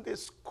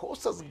grandes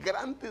cosas,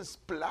 grandes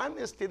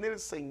planes tiene el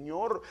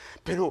Señor.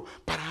 Pero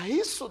para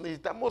eso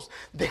necesitamos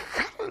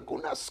dejar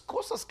algunas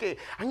cosas que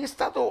han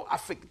estado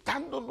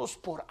afectándonos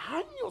por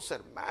años,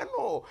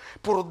 hermano,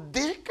 por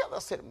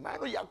décadas,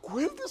 hermano. Y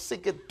acuérdese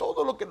que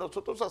todo lo que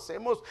nosotros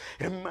hacemos,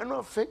 hermano,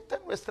 afecta a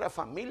nuestra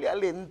familia,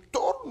 al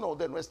entorno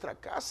de nuestra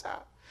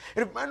casa.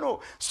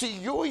 Hermano,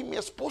 si yo y mi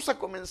esposa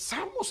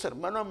comenzamos,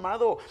 hermano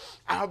amado,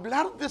 a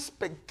hablar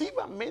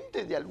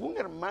despectivamente de algún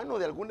hermano,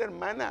 de alguna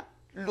hermana,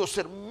 los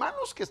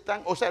hermanos que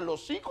están, o sea,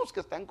 los hijos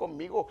que están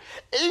conmigo,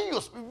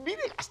 ellos,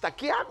 miren, hasta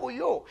qué hago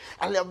yo,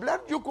 al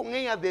hablar yo con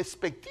ella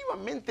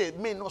despectivamente,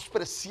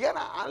 menospreciar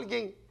a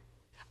alguien,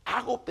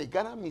 hago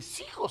pegar a mis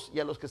hijos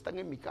y a los que están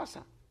en mi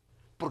casa.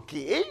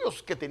 Porque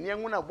ellos que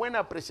tenían una buena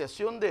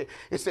apreciación de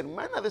esa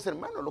hermana, de ese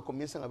hermano, lo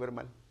comienzan a ver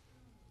mal.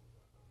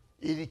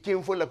 ¿Y de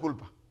quién fue la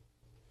culpa?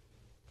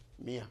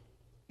 Mía.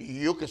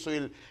 Y yo que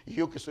soy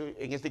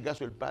en este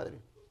caso el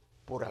padre,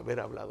 por haber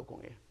hablado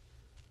con ella.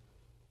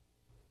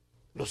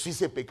 Los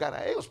hice pecar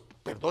a ellos,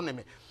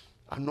 perdóneme.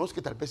 No, es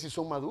que tal vez si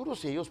son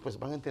maduros y ellos pues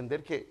van a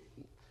entender que,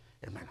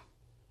 hermano,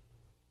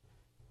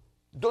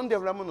 ¿dónde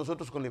hablamos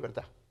nosotros con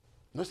libertad?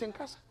 ¿No es en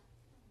casa?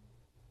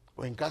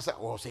 O en casa,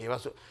 o se lleva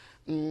su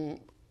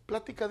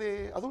plática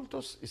de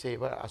adultos y se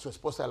lleva a su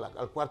esposa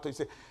al cuarto y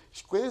dice,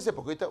 cuídense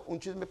porque ahorita un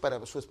chisme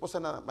para su esposa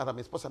nada, para mi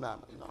esposa nada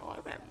más. No,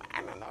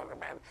 hermano, no,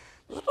 hermano.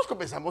 Nosotros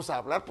comenzamos a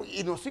hablar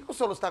y los hijos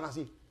solo están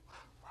así.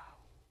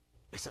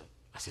 Wow.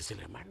 Así es el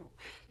hermano.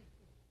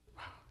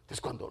 Wow.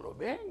 Entonces cuando lo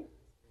ven,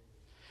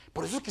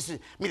 por eso es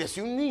que mire, si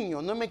un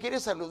niño no me quiere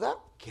saludar,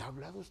 ¿qué ha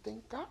hablado usted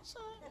en casa?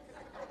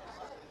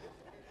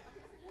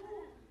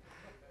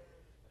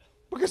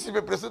 Porque si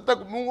me presenta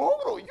como un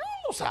ogro, yo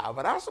los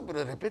abrazo, pero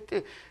de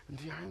repente,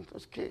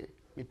 entonces que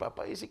mi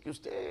papá dice que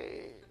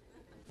usted.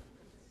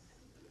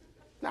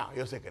 No,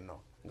 yo sé que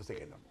no, yo sé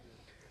que no.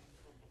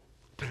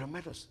 Pero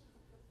hermanos,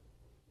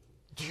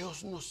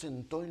 Dios nos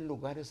sentó en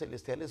lugares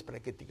celestiales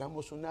para que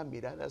tengamos una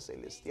mirada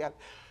celestial.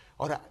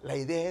 Ahora, la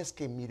idea es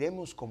que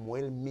miremos como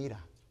Él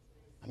mira.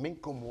 Amén,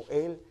 como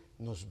Él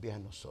nos ve a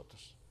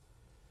nosotros.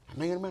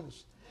 Amén,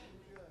 hermanos.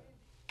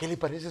 ¿Qué le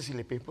parece si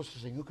le pedimos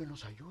al Señor que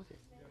nos ayude?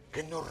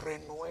 que nos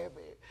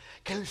renueve,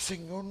 que el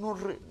Señor nos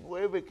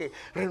renueve, que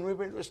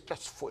renueve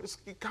nuestras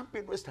fuerzas, que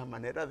cambie nuestra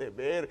manera de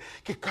ver,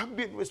 que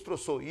cambie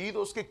nuestros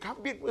oídos, que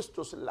cambie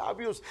nuestros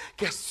labios,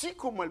 que así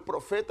como el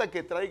profeta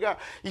que traiga,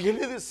 y él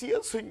le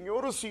decía,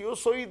 Señor, si yo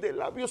soy de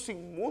labios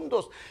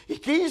inmundos, ¿y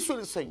qué hizo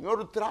el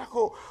Señor?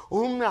 Trajo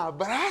una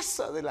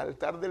brasa del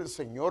altar del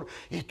Señor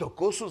y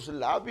tocó sus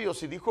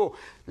labios y dijo,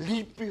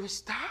 limpio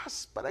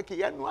estás, para que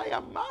ya no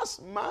haya más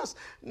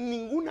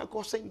ninguna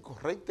cosa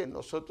incorrecta en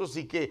nosotros,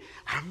 y que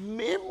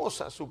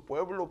amemos a su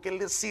pueblo, que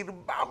le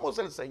sirvamos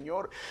al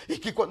Señor, y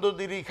que cuando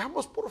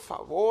dirijamos por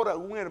favor a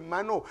un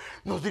hermano,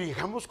 nos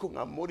dirijamos con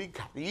amor y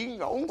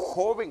cariño, a un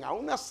joven, a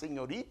una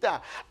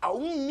señorita, a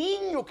un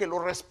niño, que lo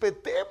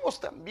respetemos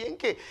también,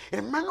 que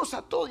hermanos,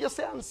 a todos, ya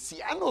sean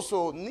ancianos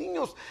o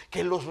niños,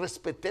 que los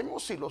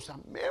respetemos y los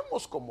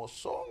amemos como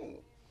son.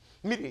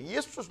 Mire, y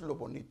esto es lo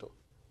bonito.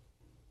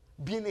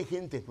 Viene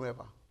gente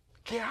nueva.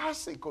 ¿Qué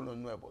hace con los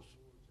nuevos?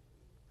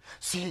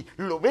 Si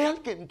lo ve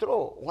al que entró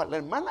o a la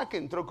hermana que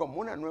entró como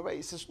una nueva y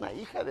dice es una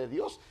hija de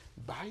Dios,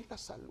 va y la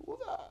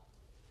saluda.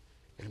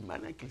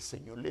 Hermana, que el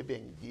Señor le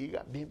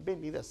bendiga.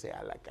 Bienvenida sea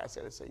a la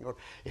casa del Señor.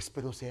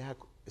 Espero se haya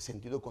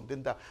sentido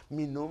contenta.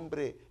 Mi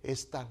nombre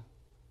es tal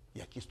y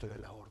aquí estoy a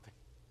la orden.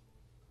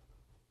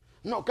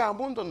 No, cada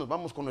mundo nos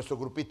vamos con nuestro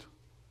grupito.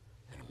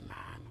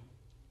 Hermano,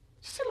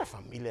 esa es la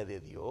familia de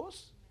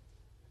Dios.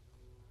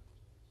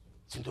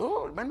 Si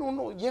no, hermano,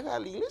 uno llega a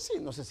la iglesia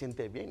y no se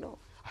siente bien, no.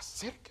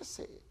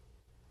 Acérquese.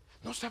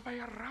 No se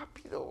vaya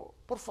rápido,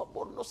 por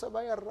favor, no se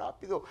vaya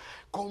rápido.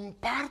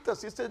 Comparta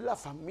si esta es la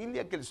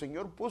familia que el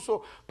Señor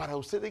puso para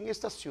usted en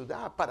esta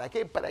ciudad. ¿Para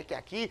qué? Para que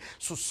aquí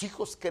sus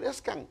hijos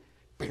crezcan.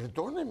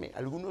 Perdóneme,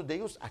 algunos de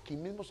ellos aquí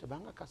mismo se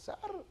van a casar.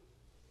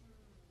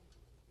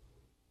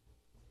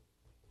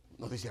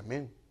 No dice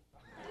amén.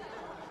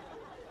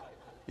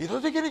 ¿Y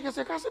dónde quiere que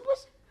se case,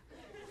 pues?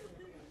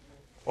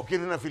 ¿O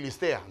quiere una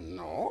filistea?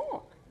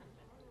 No.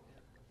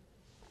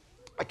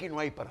 Aquí no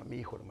hay para mi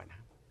hijo, hermana.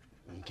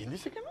 ¿Quién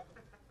dice que no?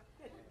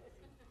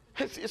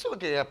 Eso es lo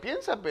que ella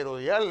piensa, pero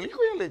ya el hijo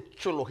ya le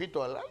echó el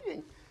ojito a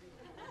alguien.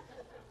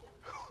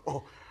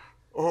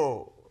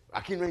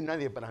 Aquí no hay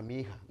nadie para mi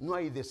hija. No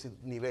hay de ese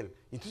nivel.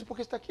 ¿Entonces por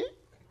qué está aquí?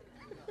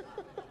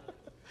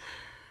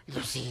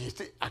 Entonces,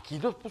 sí, aquí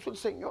los puso el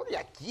Señor, y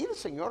aquí el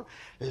Señor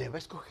le va a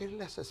escoger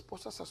las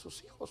esposas a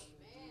sus hijos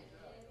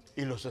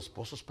y los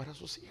esposos para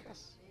sus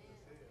hijas.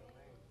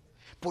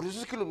 Por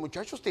eso es que los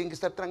muchachos tienen que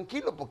estar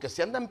tranquilos, porque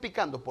si andan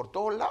picando por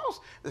todos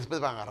lados, después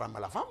van a agarrar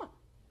mala fama.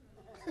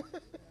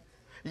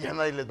 Y ya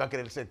nadie les va a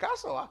querer hacer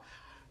caso, ¿va?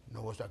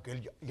 No, o sea,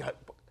 aquel ya,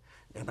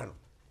 hermano,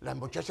 las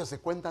muchachas se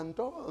cuentan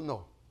todo, ¿o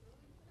no?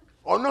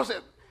 ¿O no se?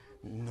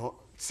 No,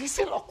 sí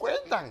se lo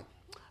cuentan.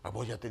 ¿A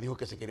vos ya te dijo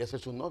que se quería hacer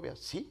su novia?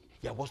 Sí.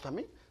 ¿Y a vos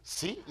también?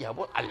 Sí. ¿Y a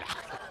vos?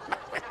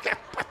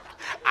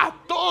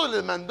 A todos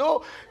les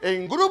mandó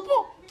en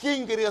grupo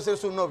quién quería ser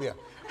su novia.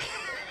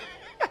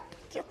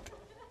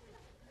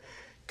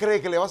 ¿Cree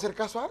que le va a hacer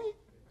caso a alguien?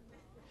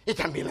 Y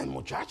también las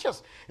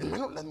muchachas.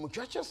 Hermano, las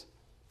muchachas,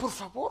 por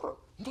favor,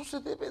 no se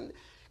deben.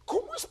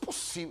 ¿Cómo es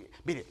posible?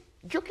 Mire,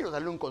 yo quiero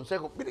darle un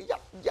consejo. Mire,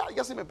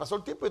 ya se me pasó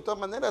el tiempo, de todas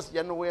maneras,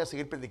 ya no voy a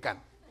seguir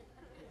predicando.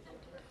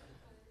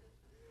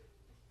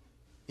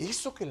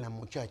 Eso que la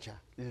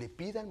muchacha le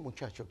pida al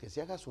muchacho que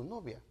se haga su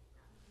novia,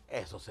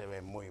 eso se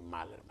ve muy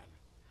mal, hermano.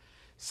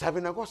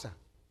 ¿Sabe una cosa?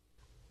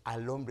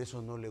 Al hombre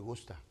eso no le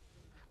gusta.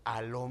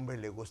 Al hombre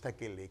le gusta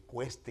que le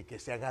cueste, que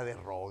se haga de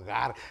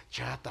rogar.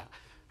 Chata,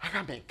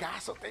 hágame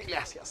caso, te le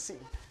hace así.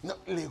 No,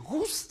 le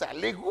gusta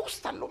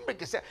al hombre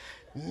que sea.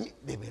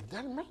 De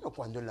verdad, hermano,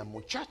 cuando la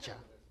muchacha,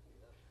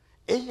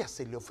 ella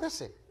se le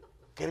ofrece,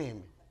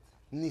 créeme,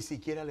 ni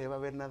siquiera le va a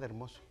ver nada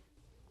hermoso.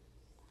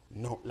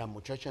 No, la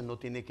muchacha no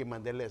tiene que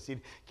mandarle a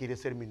decir, ¿quiere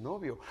ser mi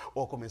novio?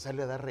 O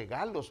comenzarle a dar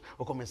regalos,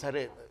 o comenzar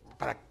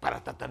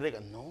para tratar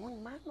de... No,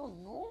 hermano,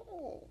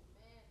 no.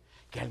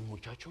 Que al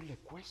muchacho le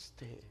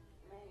cueste.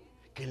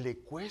 Que le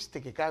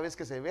cueste, que cada vez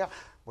que se vea,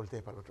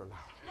 voltee para el otro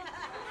lado.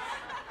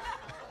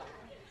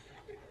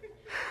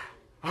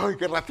 Ay,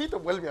 que ratito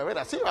vuelve a ver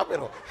así, va,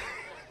 pero...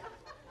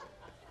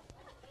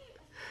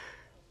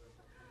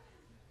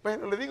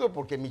 Bueno, le digo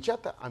porque mi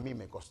chata a mí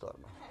me costó,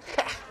 hermano.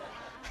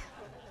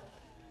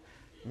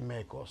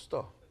 Me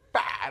costó.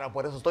 Pero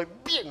por eso estoy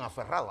bien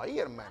aferrado ahí,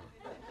 hermano.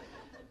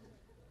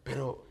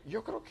 Pero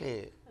yo creo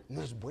que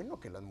no es bueno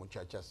que las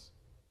muchachas,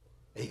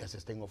 ellas se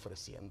estén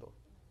ofreciendo.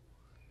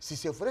 Si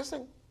se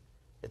ofrecen,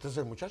 entonces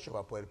el muchacho va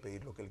a poder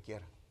pedir lo que él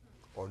quiera,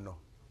 o no.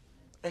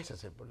 Ese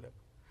es el problema.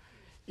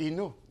 Y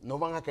no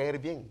van a caer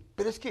bien.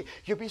 Pero es que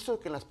yo he visto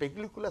que en las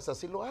películas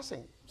así lo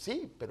hacen.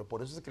 Sí, pero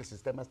por eso es que el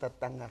sistema está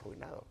tan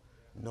arruinado.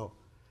 No,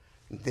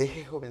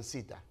 deje,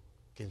 jovencita,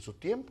 que en su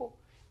tiempo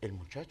el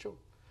muchacho,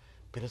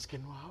 pero es que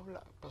no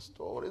habla,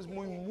 pastor, es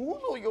muy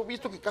mudo. Yo he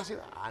visto que casi,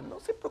 no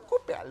se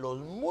preocupe, a los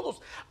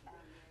mudos,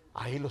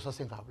 ahí los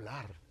hacen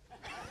hablar.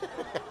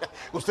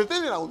 Usted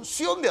tiene la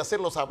unción de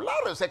hacerlos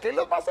hablar, o sea, que él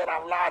los va a hacer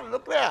hablar,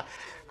 no crea.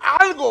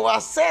 Algo va a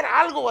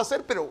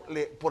hacer, pero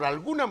por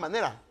alguna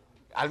manera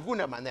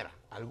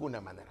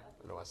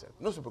lo va a hacer.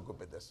 No se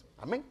preocupe de eso,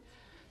 amén.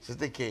 Así es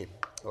de que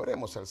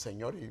oremos al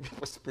Señor y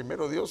pues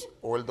primero Dios,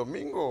 o el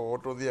domingo o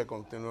otro día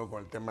continúo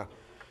con el tema.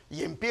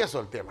 Y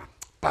empiezo el tema.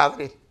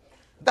 Padre,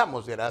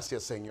 damos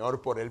gracias,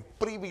 Señor, por el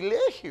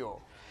privilegio,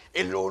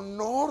 el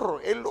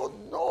honor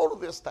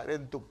de estar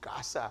en tu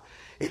casa,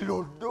 el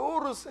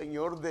honor,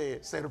 Señor,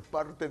 de ser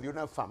parte de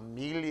una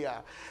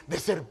familia, de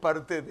ser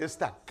parte de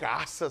esta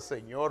casa,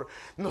 Señor.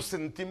 Nos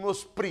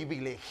sentimos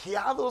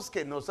privilegiados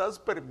que nos has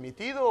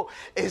permitido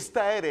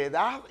esta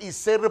heredad y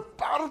ser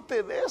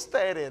parte de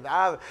esta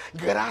heredad.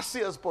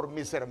 Gracias por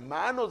mis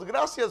hermanos,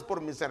 gracias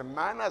por mis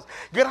hermanas,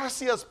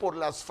 gracias por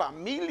las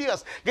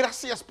familias,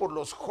 gracias por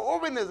los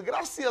jóvenes,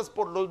 gracias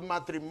por los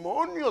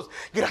matrimonios,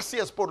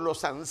 gracias por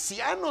los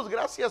ancianos,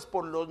 gracias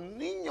por los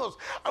niños,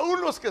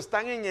 aún los que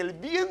están en el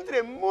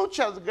vientre.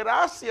 Muchas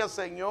gracias,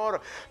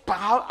 Señor.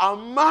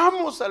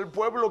 Amamos al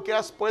pueblo que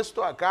has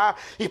puesto acá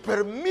y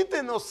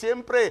permítenos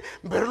siempre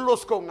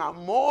verlos con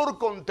amor,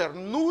 con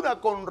ternura,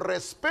 con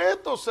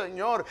respeto,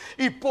 Señor.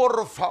 Y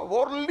por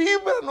favor,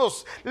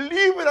 líbranos,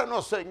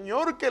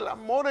 Señor, que el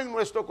amor en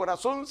nuestro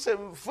corazón se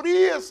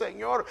enfríe,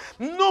 Señor.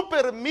 No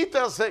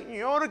permita,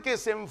 Señor, que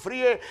se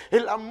enfríe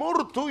el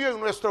amor tuyo en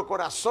nuestro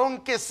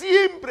corazón, que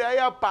siempre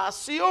haya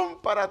pasión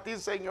para ti,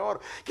 Señor,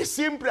 que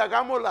siempre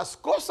hagamos las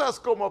cosas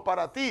como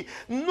para ti,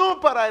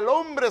 no para el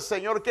hombre,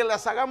 Señor, que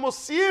las hagamos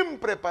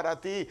siempre para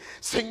ti.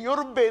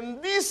 Señor,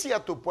 bendice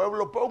a tu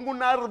pueblo, pon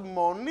una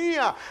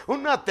armonía,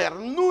 una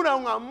ternura,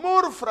 un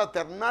amor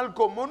fraternal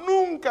como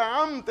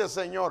nunca antes,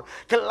 Señor.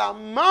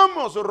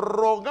 Clamamos,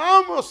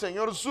 rogamos,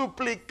 Señor,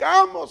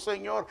 suplicamos,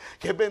 Señor,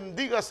 que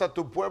bendigas a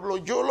tu pueblo.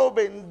 Yo lo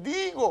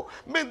bendigo,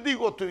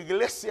 bendigo tu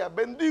iglesia,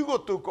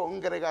 bendigo tu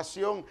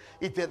congregación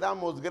y te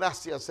damos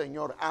gracias,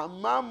 Señor.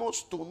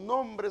 Amamos tu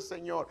nombre,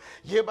 Señor.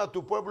 Lleva a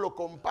tu pueblo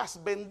con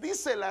paz.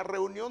 Bendice la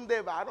reunión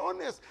de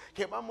varones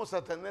que vamos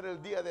a tener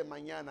el día de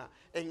mañana.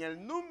 En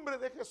el nombre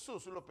de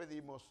Jesús lo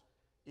pedimos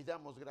y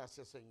damos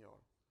gracias, Señor.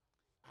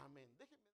 Amén.